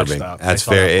 'cause I watched disturbing. that. That's I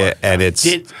saw that very, part. and it's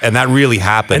and that really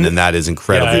happened, and that is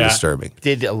incredibly disturbing.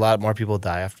 Did a lot more people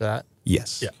die after that?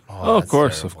 Yes. Yeah. Oh, of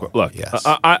course, terrible. of course. Look, Yes.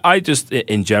 I just,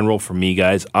 in general, for me,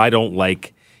 guys, I don't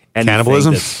like anything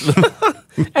Cannibalism?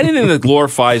 anything that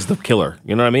glorifies the killer.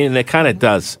 You know what I mean? And it kind of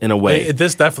does in a way.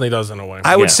 This definitely does in a way.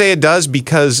 I would say it does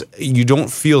because you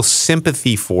don't feel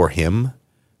sympathy for him,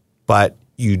 but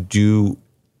you do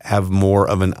have more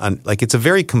of an like it's a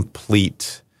very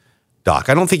complete doc.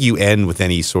 I don't think you end with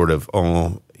any sort of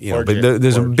but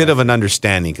there's a bit of an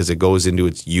understanding because it goes into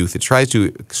its youth. It tries to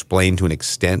explain to an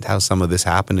extent how some of this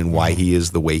happened and why he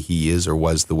is the way he is or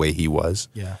was the way he was.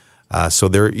 Yeah. So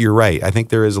you're right. I think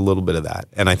there is a little bit of that,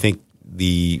 and I think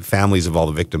the families of all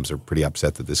the victims are pretty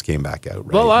upset that this came back out.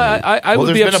 Right? Well, I would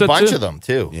there's be been upset a bunch too. of them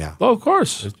too. Yeah. Oh, of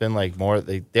course. There's been like more.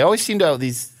 They always seem to have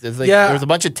these. There's like, Yeah. There's a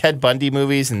bunch of Ted Bundy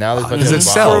movies, and now there's a bunch Because of it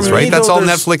sells, For me, right? That's though, all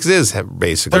there's- Netflix is,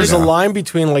 basically. There's a now. line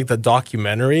between like the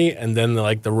documentary and then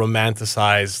like the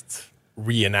romanticized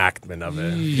reenactment of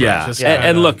it. Yeah. Just And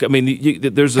kinda- look, I mean,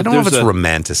 there's a. I don't know if there's it's a-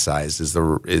 romanticized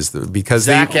is the because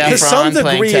Zac they To some Efron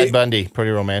playing degree- Ted Bundy.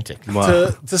 Pretty romantic.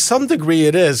 to some degree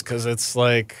it is because it's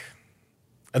like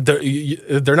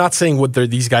they're not saying what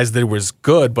these guys did was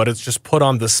good, but it's just put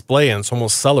on display and it's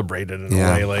almost celebrated in a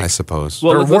way. Like I suppose.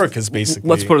 their let's- work is basically.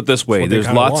 Let's put it this way: what they there's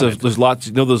kinda lots wanted. there's lots.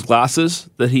 You know those glasses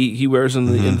that he wears in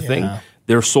the thing.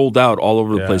 They're sold out all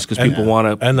over the place because people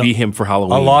want to be him for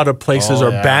Halloween. A lot of places Oh,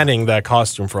 are yeah. banning that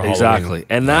costume for Halloween. exactly,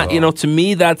 and that to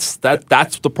me that's the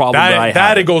problem that I That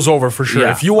have. it goes over for sure.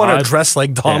 Yeah. If you want I- to dress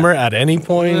like Dahmer at any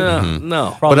point,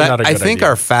 No. probably But not a I good think idea.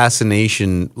 our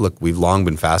fascination. Look, we've long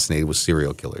been fascinated with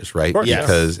serial killers, right? course,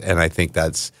 yeah. And I think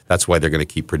that's why they're going to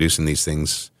keep producing these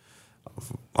things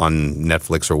on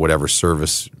Netflix or whatever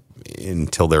service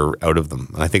until they're out of them.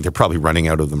 And I think they're probably running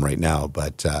out of them right now.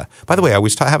 But by the way, I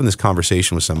was having this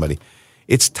conversation with somebody.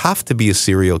 It's tough to be a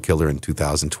serial killer in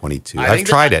 2022. I've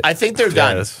tried it. I think they're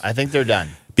done. Yes. I think they're done.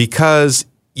 Because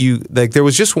there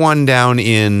was just one down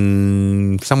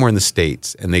in somewhere in the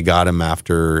States, and they got him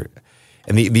after,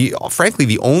 And frankly,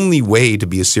 the only way to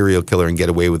be a serial killer and get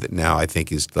away with it now, I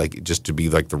think, is like just to be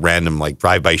like the random like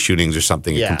drive-by shootings or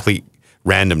something, a complete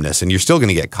randomness, and you're still going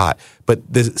to get caught.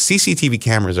 But the CCTV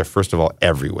cameras are, first of all,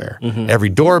 everywhere. Every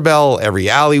doorbell, every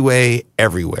alleyway,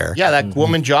 everywhere. Yeah, that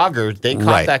woman jogger, they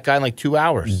caught that guy in like 2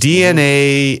 hours.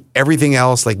 DNA, everything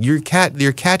else, like you're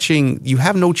catching, you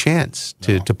have no chance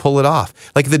to pull it off.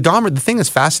 Like the thing that's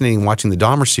fascinating watching the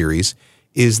Dahmer series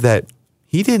is that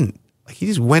he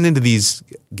just went into these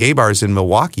gay bars in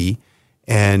Milwaukee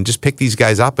and just picked these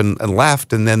guys up and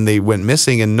left, and then they went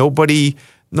missing, and nobody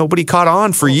caught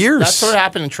on for years. That sort of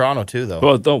happened in Toronto too, though.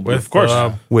 Well, of course.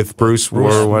 With Bruce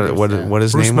what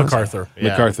his name was? MacArthur.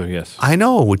 MacArthur, yes. I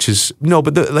know,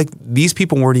 but these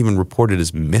people weren't even reported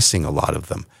as missing, a lot of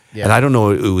them. Yeah. And I don't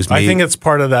know, it was I think it's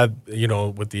part of that,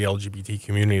 with the LGBT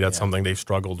community, that's something they've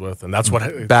struggled with. And that's what...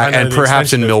 and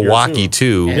perhaps in Milwaukee,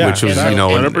 too, which was,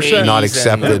 100%. not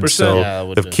accepted. 100%.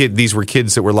 So these were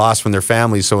kids that were lost from their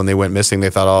families, so when they went missing, they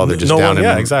thought, they're just down in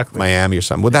Miami or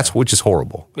something. Well, which is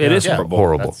horrible. It is horrible.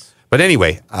 Horrible. But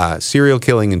anyway, serial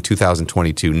killing in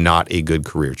 2022, not a good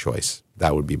career choice.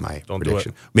 That would be my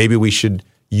prediction. Maybe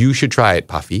you should try it,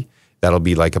 Puffy. That'll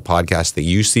be like a podcast that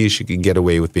you see if you can get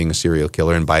away with being a serial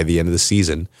killer, and by the end of the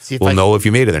season, we'll know if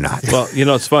you made it or not. Well,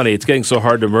 it's funny. It's getting so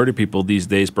hard to murder people these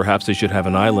days. Perhaps they should have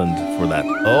an island for that.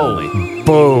 Oh,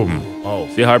 boom. Oh,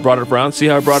 see how I brought it around?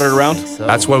 So,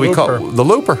 that's what we call the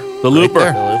looper. The looper.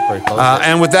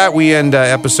 And with that, we end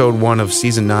episode 1 of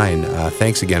season 9.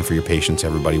 Thanks again for your patience,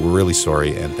 everybody. We're really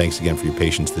sorry, and thanks again for your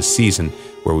patience this season,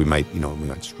 where we might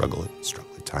struggle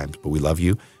at times, but we love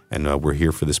you, and we're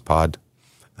here for this pod.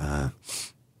 As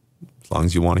long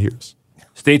as you want to hear us.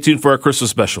 Stay tuned for our Christmas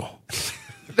special.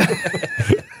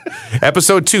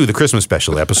 Episode 2, the Christmas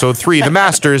special. Episode 3, the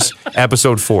Masters.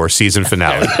 Episode 4, season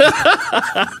finale.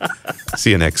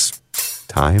 See you next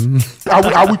time.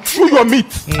 I will chew your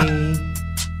meat. Hey,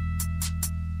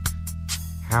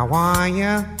 how are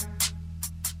you?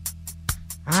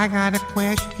 I got a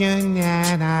question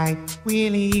that I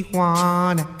really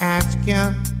want to ask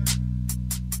you.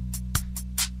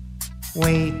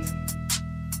 Wait,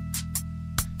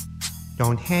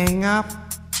 don't hang up.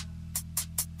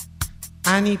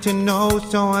 I need to know,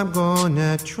 so I'm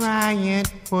gonna try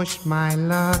and push my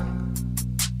luck.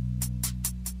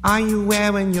 Are you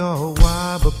wearing your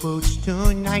rubber boots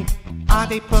tonight? Are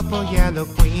they purple, yellow,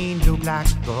 green, blue, black,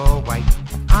 or white?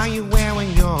 Are you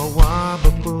wearing your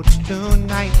rubber boots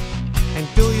tonight? And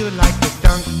do you like the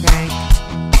dunk tank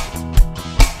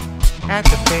at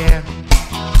the fair?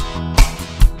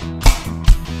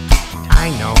 I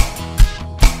know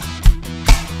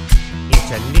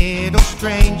it's a little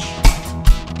strange,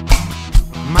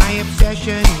 my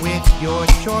obsession with your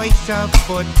choice of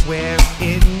footwear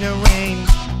in the rain.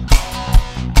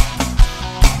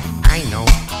 I know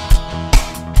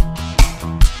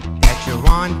that you're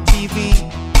on TV,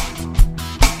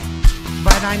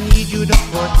 but I need you to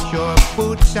put your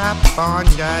boots up on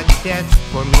the desk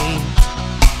for me.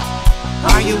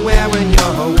 Are you wearing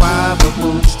your rubber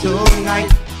boots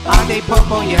tonight? Are they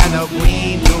purple, yellow,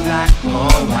 green, blue, black,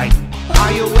 or white?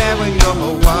 Are you wearing your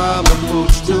rubber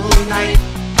boots tonight?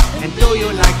 And do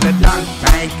you like the dunk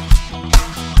tank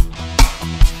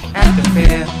at the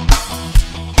fair?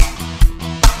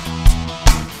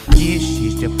 This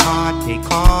is the part they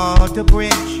call the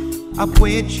bridge. A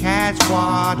bridge has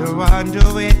water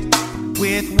under it.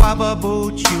 With rubber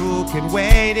boots you can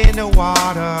wade in the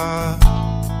water.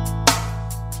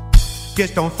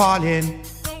 Just don't fall in.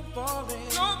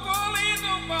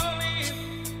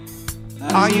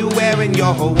 Are you wearing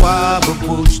your rubber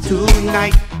boots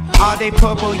tonight? Are they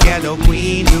purple, yellow,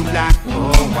 green, blue, black,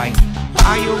 or white?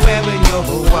 Are you wearing your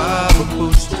rubber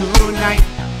boots tonight?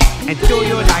 And do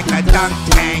you like a dunk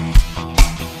tank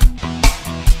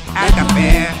at the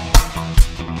fair?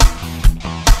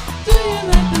 Do you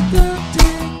like the dunk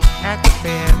tank at the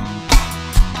fair?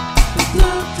 The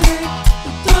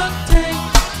dunk tank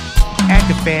at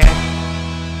the fair.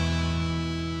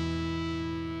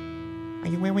 Are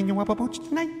you wearing your rubber boots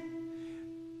tonight?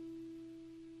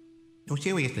 No,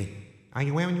 seriously. Are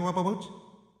you wearing your rubber boots?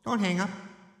 Don't hang up.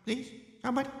 Please.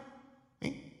 Somebody.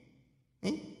 Hey?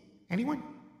 Anyone?